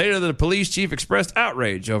 Later, the police chief expressed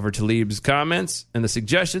outrage over Tlaib's comments and the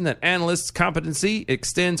suggestion that analysts' competency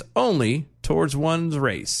extends only towards one's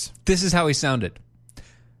race. This is how he sounded.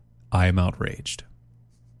 I am outraged.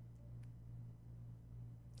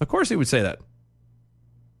 Of course he would say that.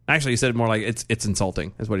 Actually, he said it more like it's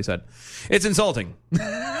insulting, is what he said. It's insulting.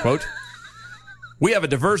 Quote, we have a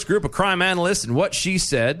diverse group of crime analysts, and what she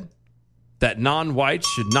said, that non-whites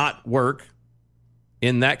should not work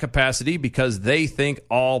in that capacity because they think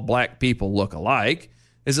all black people look alike,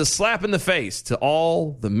 is a slap in the face to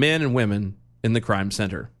all the men and women in the crime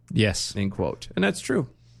center. Yes. End quote. And that's true.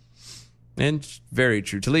 And very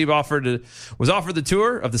true. Tlaib was offered the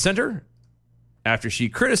tour of the center after she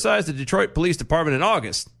criticized the Detroit Police Department in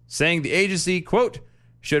August, saying the agency, quote,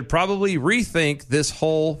 should probably rethink this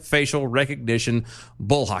whole facial recognition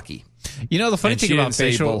bull hockey. You know, the funny thing about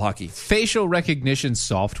facial recognition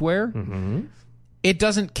software, it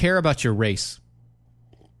doesn't care about your race.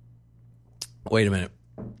 Wait a minute.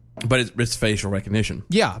 But it's facial recognition.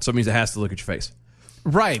 Yeah. So it means it has to look at your face.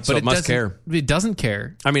 Right. So it must care. It doesn't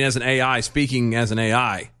care. I mean, as an AI, speaking as an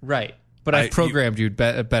AI. Right. But I've programmed you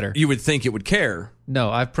better. You would think it would care.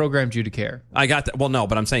 No, I've programmed you to care. I got that. Well, no,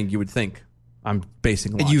 but I'm saying you would think. I'm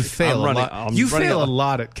basing logic. You fail a lot. You fail a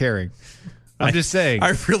lot at caring. I'm just saying.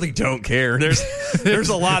 I really don't care. There's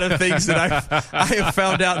a lot of things that I have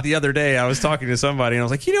found out the other day. I was talking to somebody and I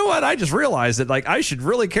was like, you know what? I just realized that like I should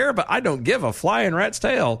really care, but I don't give a flying rat's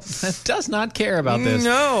tail. It does not care about this.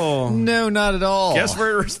 No, not at all. Guess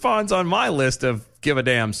where it responds on my list of give a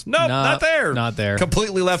dams? Nope, not there. Not there.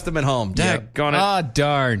 Completely left them at home. Dang it. Ah,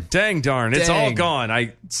 darn. Dang darn. It's all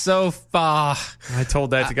gone. So far. I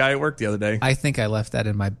told that to the guy at work the other day. I think I left that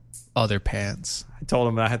in my other pants. I told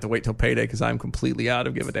him I had to wait till payday because I'm completely out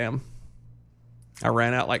of give a damn. I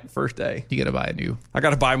ran out like the first day. You got to buy a new. I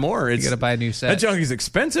got to buy more. You got to buy a new set. That junk is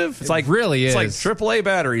expensive. It's like really is. It's like AAA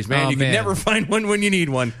batteries, man. You can never find one when you need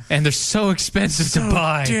one, and they're so expensive to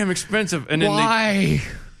buy. Damn expensive. And why?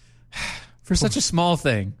 For such a small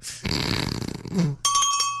thing.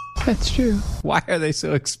 That's true. Why are they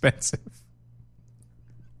so expensive?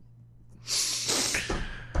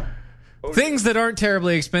 Things that aren't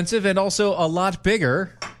terribly expensive and also a lot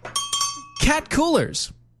bigger. Cat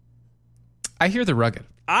coolers. I hear they're rugged.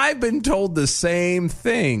 I've been told the same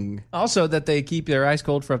thing. Also that they keep their ice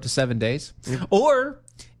cold for up to 7 days. Or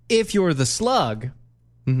if you're the slug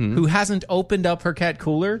who hasn't opened up her cat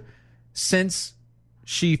cooler since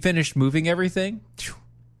she finished moving everything,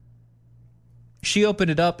 she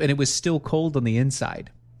opened it up and it was still cold on the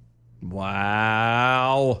inside.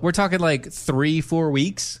 Wow. We're talking like 3-4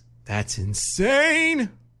 weeks. That's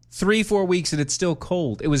insane. 3-4 weeks and it's still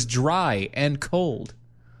cold. It was dry and cold.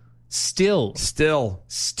 Still.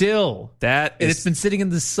 That and it's been sitting in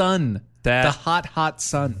the sun. The hot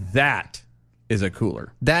sun. That is a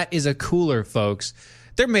cooler. That is a cooler, folks.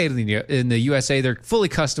 They're made in the USA. They're fully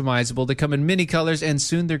customizable. They come in many colors, and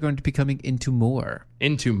soon they're going to be coming into more.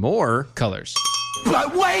 Into more? Colors.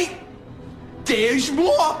 But wait! There's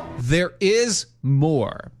more! There is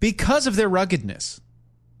more. Because of their ruggedness.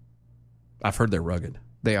 I've heard they're rugged.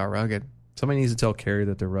 They are rugged. Somebody needs to tell Carrie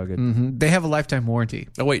that they're rugged. Mm-hmm. They have a lifetime warranty.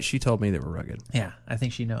 Oh, wait. She told me they were rugged. Yeah, I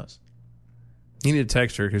think she knows. You need to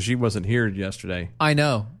text her because she wasn't here yesterday. I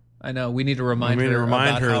know. We need to remind her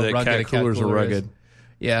about how that rugged cat coolers are rugged.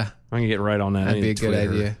 Yeah. I'm going to get right on that. That'd be a good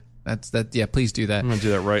idea. Yeah, please do that. I'm going to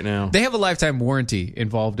do that right now. They have a lifetime warranty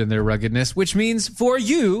involved in their ruggedness, which means for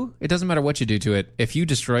you, it doesn't matter what you do to it. If you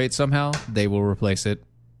destroy it somehow, they will replace it.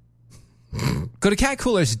 Go to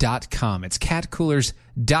catcoolers.com. It's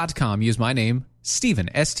catcoolers.com. Use my name, Steven,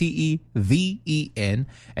 Steven,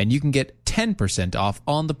 and you can get 10% off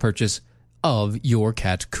on the purchase of your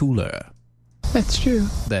cat cooler. That's true.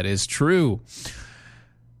 That is true.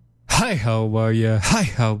 Hi, how are you? Hi,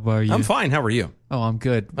 how are you? I'm fine. How are you? Oh, I'm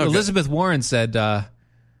good. Okay. Elizabeth Warren said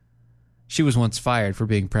she was once fired for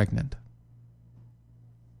being pregnant.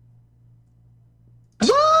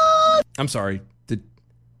 What? I'm sorry.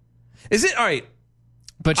 Is it all right?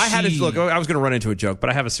 But I had to look. I was going to run into a joke, but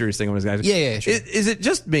I have a serious thing on this guy. Yeah, sure. Is it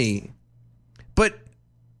just me? And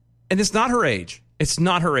it's not her age. It's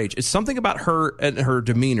not her age. It's something about her and her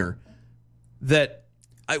demeanor that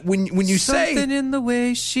when you say something in the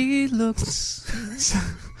way she looks. Son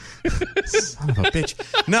of a bitch.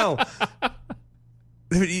 No,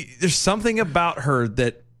 there's something about her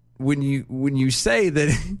that when you say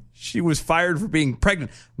that she was fired for being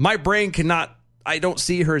pregnant, my brain cannot. I don't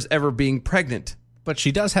see her as ever being pregnant. But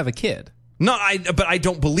she does have a kid. No, but I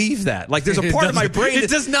don't believe that. Like, there's a part of my brain it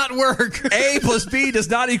does not work. A plus B does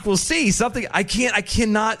not equal C. Something I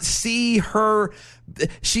cannot see her.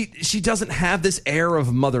 She doesn't have this air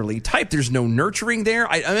of motherly type. There's no nurturing there.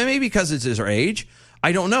 I mean, maybe because it's her age.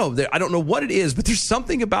 I don't know. I don't know what it is, but there's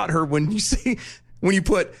something about her when you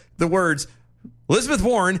put the words Elizabeth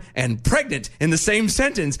Warren and pregnant in the same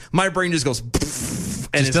sentence, my brain just goes.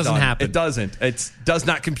 And it doesn't happen. It doesn't. It does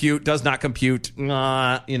not compute. That's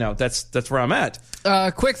where I'm at.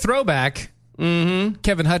 Quick throwback.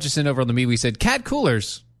 Kevin Hutchison over on the MeWe said, cat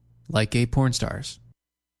coolers, like gay porn stars.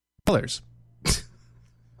 Colors.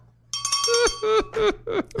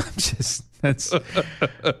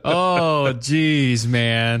 Oh, geez,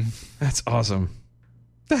 man. That's awesome.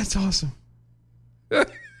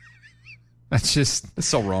 That's just... It's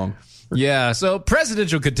so wrong. Yeah, so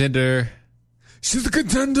presidential contender... She's a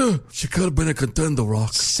contender. She could have been a contender,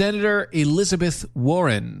 Rock. Senator Elizabeth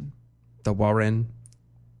Warren. The Warren.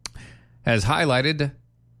 Has highlighted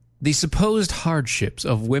the supposed hardships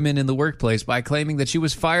of women in the workplace by claiming that she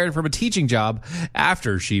was fired from a teaching job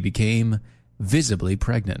after she became visibly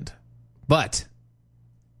pregnant. But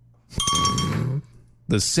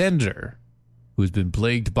the senator, who's been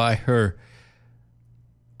plagued by her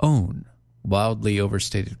own wildly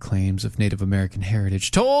overstated claims of Native American heritage,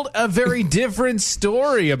 told a very different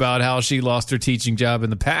story about how she lost her teaching job in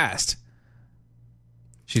the past.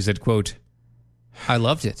 She said, quote, "I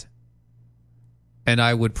loved it. And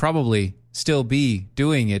I would probably still be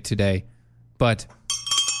doing it today. But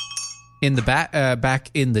in the back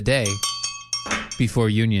in the day, before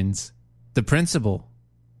unions, the principal,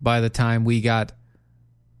 by the time we got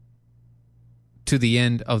to the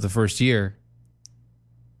end of the first year..."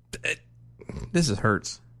 This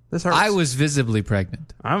hurts. This hurts. I was visibly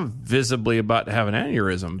pregnant. I'm visibly about to have an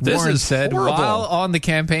aneurysm. This Warren is said horrible. while on the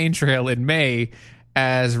campaign trail in May,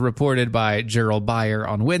 as reported by Gerald Beyer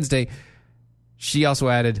on Wednesday. She also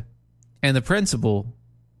added, "And the principal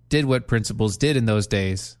did what principals did in those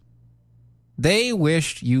days. They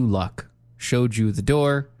wished you luck, showed you the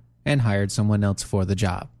door, and hired someone else for the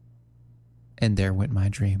job. And there went my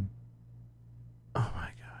dream." Oh, my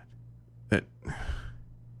God.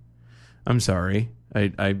 I'm sorry.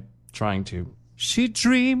 I'm trying to. She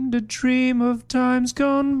dreamed a dream of times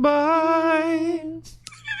gone by.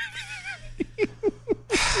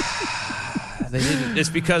 They didn't. It's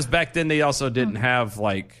because back then they also didn't have,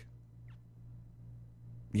 like,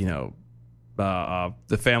 you know,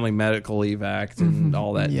 the Family Medical Leave Act and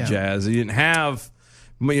all that jazz. They didn't have,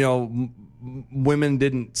 you know, women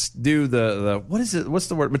didn't do the what is it? What's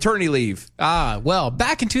the word? Maternity leave. Well,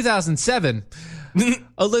 back in 2007,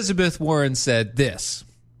 Elizabeth Warren said this.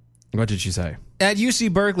 What did she say? At UC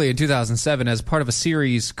Berkeley in 2007, as part of a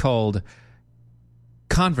series called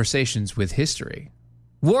Conversations with History,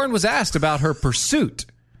 Warren was asked about her pursuit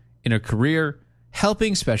in a career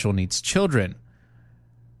helping special needs children.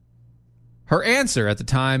 Her answer at the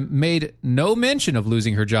time made no mention of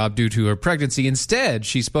losing her job due to her pregnancy. Instead,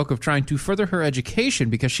 she spoke of trying to further her education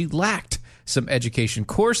because she lacked some education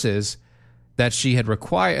courses that she had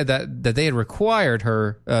required that they had required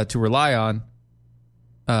her to rely on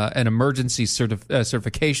an emergency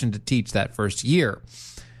certification to teach that first year.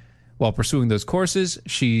 While pursuing those courses,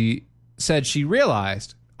 she said she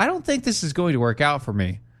realized, "I don't think this is going to work out for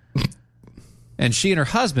me." And she and her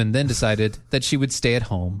husband then decided that she would stay at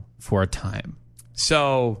home for a time.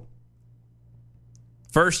 So,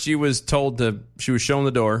 first she was shown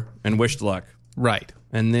the door and wished luck. Right.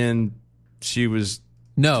 And then she was...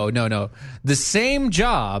 No. The same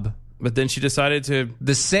job. But then she decided to...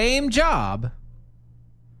 The same job.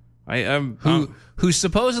 Who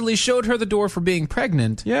supposedly showed her the door for being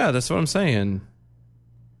pregnant. Yeah, that's what I'm saying.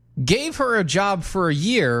 Gave her a job for a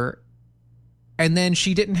year, and then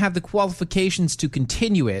she didn't have the qualifications to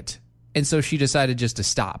continue it, and so she decided just to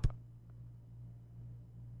stop.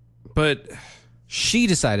 But she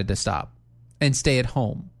decided to stop and stay at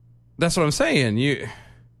home. That's what I'm saying.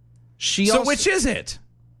 So which is it?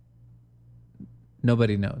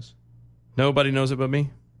 Nobody knows. Nobody knows it but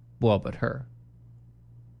me? Well, but her.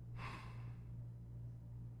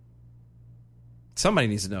 Somebody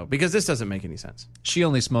needs to know, because this doesn't make any sense. She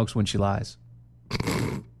only smokes when she lies.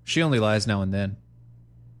 She only lies now and then.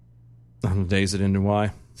 On the days that end in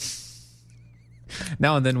Y.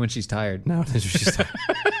 Now and then when she's tired. Now and then when she's tired.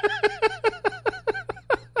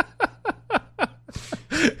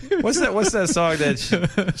 What's that song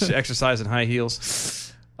that she exercised in high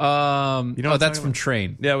heels? You know that's from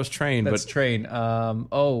Train. Yeah, it was Train. That's Train.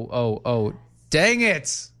 Dang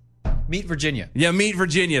it. Meet Virginia. Yeah, Meet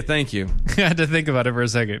Virginia. Thank you. I had to think about it for a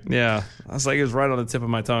second. Yeah. I was like, it was right on the tip of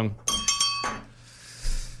my tongue.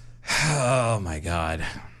 Oh, my God.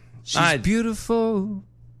 She's beautiful.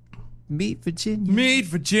 Meet Virginia. Meet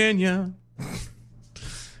Virginia.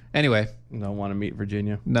 Anyway. Don't want to meet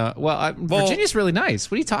Virginia. No. Well, Virginia's really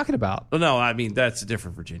nice. What are you talking about? Well, no, I mean, that's a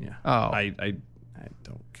different Virginia. Oh. I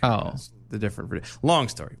don't care. Oh. That's the different Virginia. Long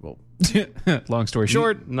story. Well, long story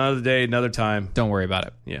short. Another day, another time. Don't worry about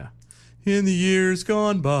it. Yeah. In the years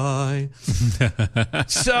gone by.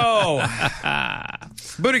 So,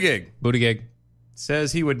 Buttigieg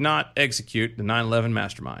says he would not execute the 9/11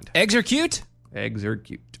 mastermind. Execute?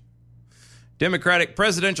 Execute. Democratic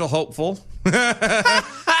presidential hopeful.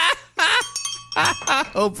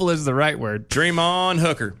 Hopeful is the right word. Dream on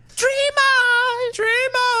Hooker. Dream on.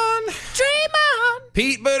 Dream on. Dream on.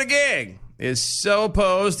 Pete Buttigieg is so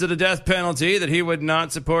opposed to the death penalty that he would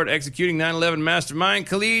not support executing 9/11 mastermind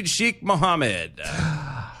Khalid Sheikh Mohammed.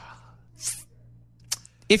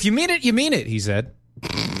 If you mean it, you mean it, he said.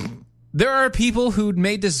 There are people who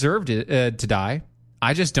may deserve to die.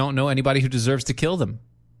 I just don't know anybody who deserves to kill them.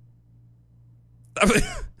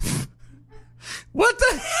 What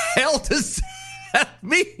the hell does that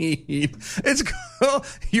mean? It's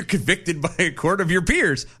you're convicted by a court of your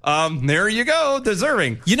peers. There you go,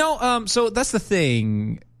 deserving. You know, so that's the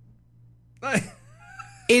thing.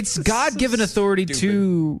 It's God-given authority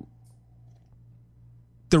to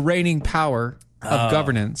the reigning power of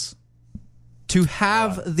governance to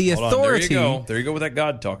have the authority. There you go. There you go with that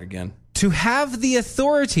God talk again. To have the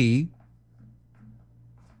authority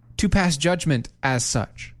to pass judgment as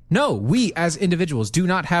such. No, we as individuals do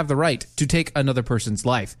not have the right to take another person's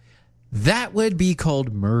life. That would be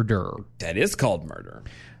called murder. That is called murder.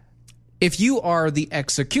 If you are the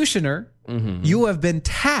executioner, you have been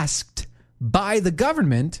tasked by the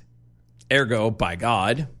government. Ergo by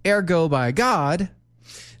God.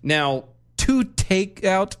 Now, to take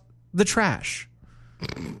out the trash.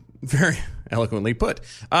 Very eloquently put.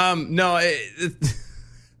 The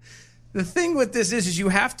thing with this is you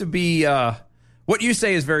have to be... what you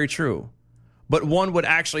say is very true. But one would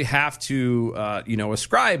actually have to,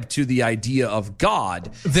 ascribe to the idea of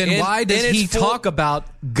God. Then why does he talk about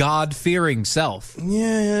God-fearing self?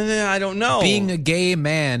 Yeah, I don't know. Being a gay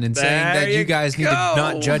man and saying that you guys need to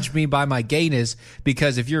not judge me by my gayness,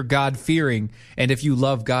 because if you're God-fearing and if you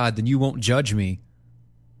love God, then you won't judge me.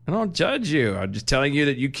 I don't judge you. I'm just telling you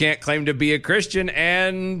that you can't claim to be a Christian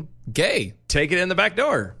and gay. Take it in the back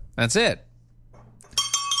door. That's it.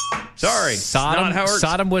 Sorry.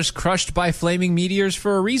 Sodom was crushed by flaming meteors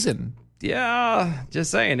for a reason. Yeah, just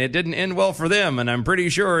saying. It didn't end well for them, and I'm pretty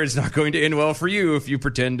sure it's not going to end well for you if you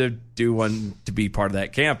pretend to to be part of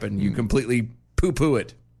that camp and you completely poo-poo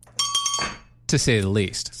it. To say the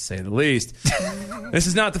least. This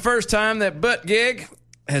is not the first time that Butt Gig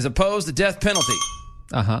has opposed the death penalty.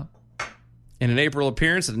 In an April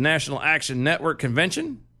appearance at the National Action Network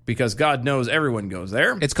convention, because God knows everyone goes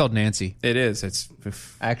there. It's called Nancy. It is. It's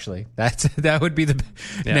actually that would be the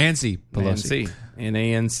Nancy Pelosi.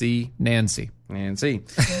 Nancy. Nancy.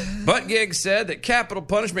 Butt Gig said that capital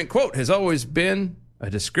punishment, quote, has always been a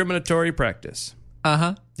discriminatory practice.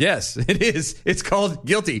 Yes, it is. It's called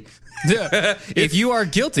guilty. If you are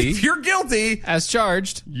guilty, if you're guilty as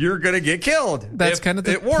charged, you're gonna get killed. That's kind of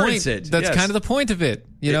the it warrants point. It. That's kind of the point of it.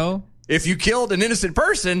 You know, if you killed an innocent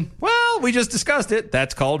person, well, we just discussed it.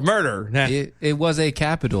 That's called murder. It was a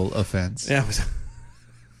capital offense. Yeah. It was.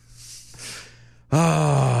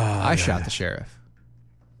 I shot the sheriff,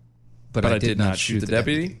 but I did not shoot the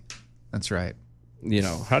deputy. That's right. You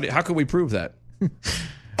know, how could we prove that?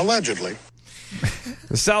 Allegedly.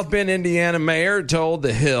 The South Bend, Indiana mayor told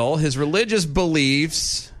The Hill his religious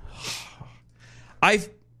beliefs. I'm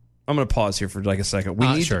going to pause here for like a second.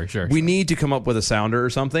 We need to come up with a sounder or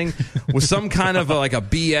something with some kind of like a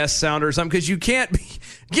BS sounder or something, because you can't be,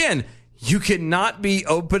 again, you cannot be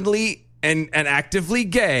openly and actively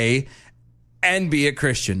gay and be a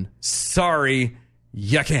Christian. Sorry,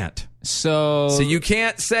 you can't. So you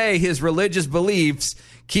can't say his religious beliefs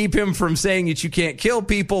keep him from saying that you can't kill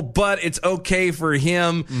people, but it's okay for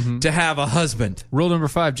him to have a husband. Rule number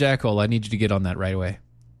 5, Jackhole. I need you to get on that right away.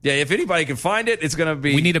 Yeah, if anybody can find it, it's going to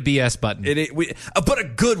be... We need a BS button. But a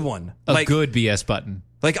good one. A good BS button.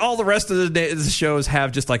 Like all the rest of the shows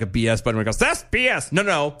have just like a BS button where it goes, that's BS.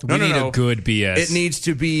 No. We need a good BS. It needs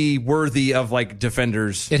to be worthy of like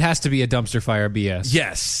Defenders. It has to be a dumpster fire BS.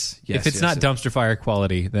 Yes. If it's not dumpster fire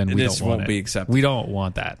quality, then we don't want it. This won't be accepted. We don't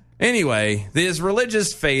want that. Anyway, his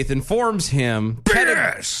religious faith informs him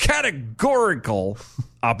categorical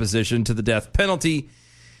opposition to the death penalty,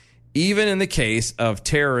 even in the case of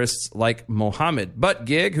terrorists like Mohammed. Butt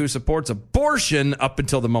Gig, who supports abortion up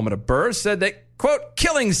until the moment of birth, said that, quote,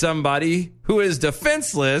 killing somebody who is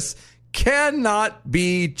defenseless cannot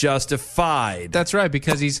be justified. That's right,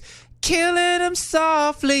 because he's killing him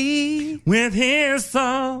softly with his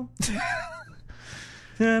song.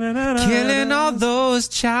 Killing all those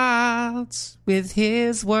childs with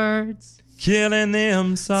his words. Killing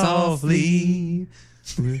them softly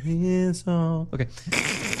with his song. Okay.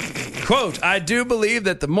 Quote, I do believe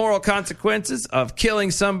that the moral consequences of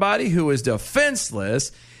killing somebody who is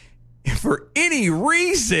defenseless for any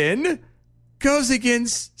reason goes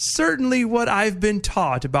against certainly what I've been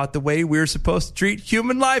taught about the way we're supposed to treat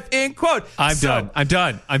human life, end quote. I'm done.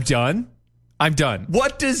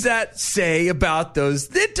 What does that say about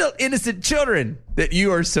those little innocent children that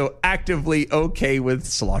you are so actively okay with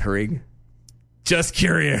slaughtering? Just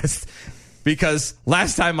curious. Because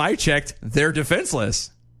last time I checked, they're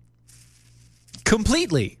defenseless.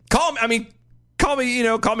 Completely. Call me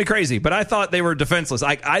crazy, but I thought they were defenseless.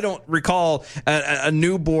 I don't recall a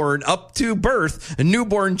newborn up to birth, a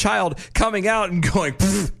newborn child coming out and going,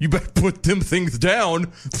 "You better put them things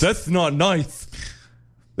down. That's not nice."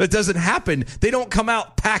 That doesn't happen. They don't come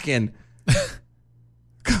out packing.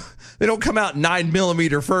 They don't come out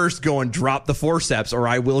 9mm first going, "Drop the forceps or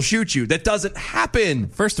I will shoot you." That doesn't happen.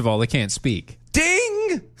 First of all, they can't speak.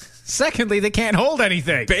 Ding! Secondly, they can't hold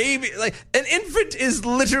anything. Baby, like an infant is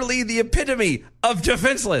literally the epitome of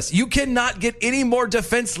defenseless. You cannot get any more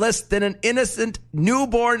defenseless than an innocent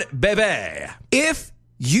newborn baby. If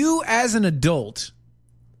you as an adult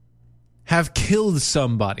have killed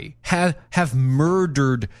somebody, have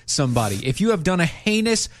murdered somebody, if you have done a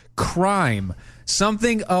heinous crime,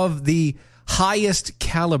 something of the highest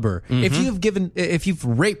caliber, if you've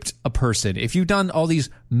raped a person, if you've done all these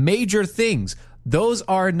major things, those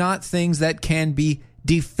are not things that can be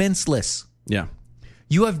defenseless. Yeah.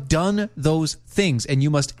 You have done those things, and you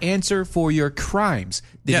must answer for your crimes.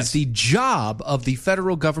 It is the job of the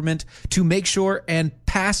federal government to make sure and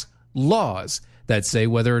pass laws that say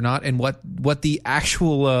whether or not and what the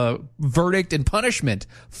actual verdict and punishment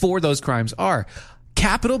for those crimes are.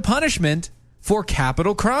 Capital punishment for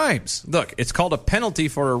capital crimes. Look, it's called a penalty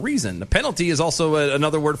for a reason. The penalty is also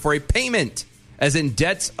another word for a payment. As in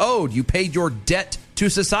debts owed. You paid your debt to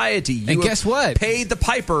society. You and guess what? Paid the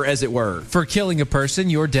piper, as it were. For killing a person,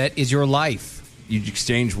 your debt is your life. You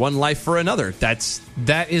exchange one life for another.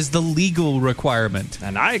 That is the legal requirement.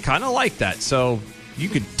 And I kind of like that. So you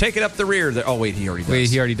could take it up the rear there. Oh, wait, he already does. Wait,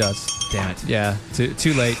 he already does. Damn it. Yeah, too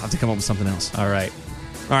late. I'll have to come up with something else. All right.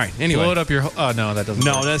 Anyway. Load up your... Oh, no, that doesn't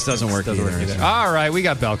work. No, this doesn't work either. All right, we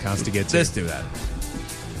got bell counts to get to. Let's do that.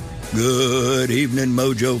 Good evening,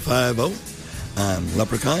 Mojo 50. I'm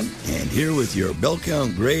Leprechaun, and here with your bell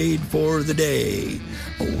count grade for the day.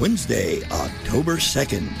 Wednesday, October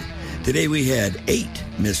 2nd. Today we had 8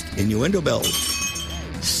 missed innuendo bells,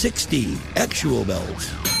 60 actual bells,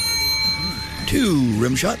 2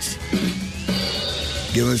 rim shots.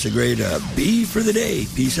 Give us a grade B for the day.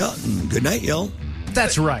 Peace out and good night, y'all.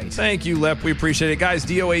 That's right. Thank you, Lep. We appreciate it. Guys,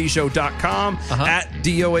 DOAEshow.com, at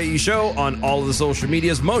DOAE Show on all of the social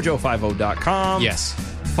medias, mojo50.com. Yes.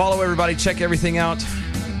 Follow everybody. Check everything out.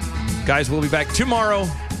 Guys, we'll be back tomorrow,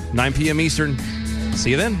 9 p.m. Eastern.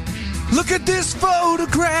 See you then. Look at this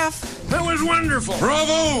photograph. That was wonderful.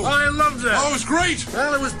 Bravo! I loved that. Oh, it was great.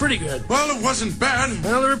 Well, it was pretty good. Well, it wasn't bad.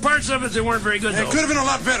 Well, there were parts of it that weren't very good, though. It could have been a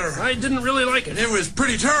lot better. I didn't really like it. It was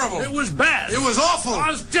pretty terrible. It was bad. It was awful. It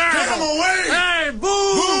was terrible. Get him away! Hey,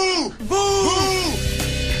 boo! Boo! Boo!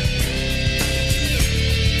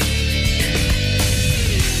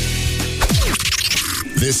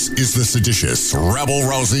 This is the seditious,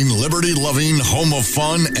 rabble-rousing, liberty-loving, home of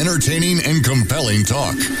fun, entertaining, and compelling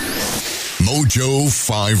talk. Mojo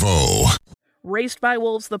 50. Raised by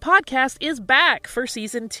Wolves, the podcast, is back for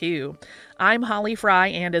Season 2. I'm Holly Fry,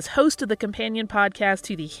 and as host of the companion podcast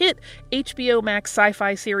to the hit HBO Max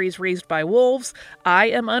sci-fi series Raised by Wolves, I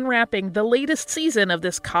am unwrapping the latest season of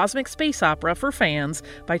this cosmic space opera for fans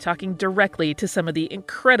by talking directly to some of the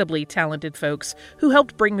incredibly talented folks who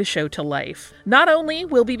helped bring the show to life. Not only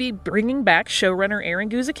will we be bringing back showrunner Aaron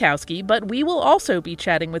Guzikowski, but we will also be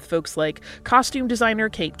chatting with folks like costume designer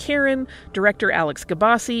Kate Karen, director Alex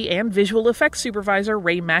Gabassi, and visual effects supervisor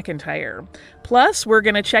Ray McIntyre. Plus, we're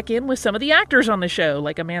going to check in with some of the actors on the show,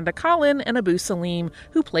 like Amanda Collin and Abu Salim,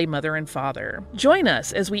 who play mother and father. Join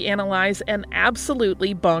us as we analyze an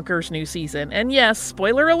absolutely bonkers new season. And yes,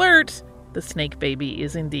 spoiler alert, the snake baby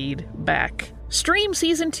is indeed back. Stream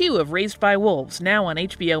Season 2 of Raised by Wolves now on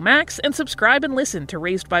HBO Max, and subscribe and listen to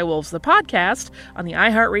Raised by Wolves, the podcast, on the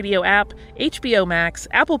iHeartRadio app, HBO Max,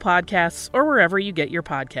 Apple Podcasts, or wherever you get your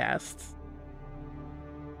podcasts.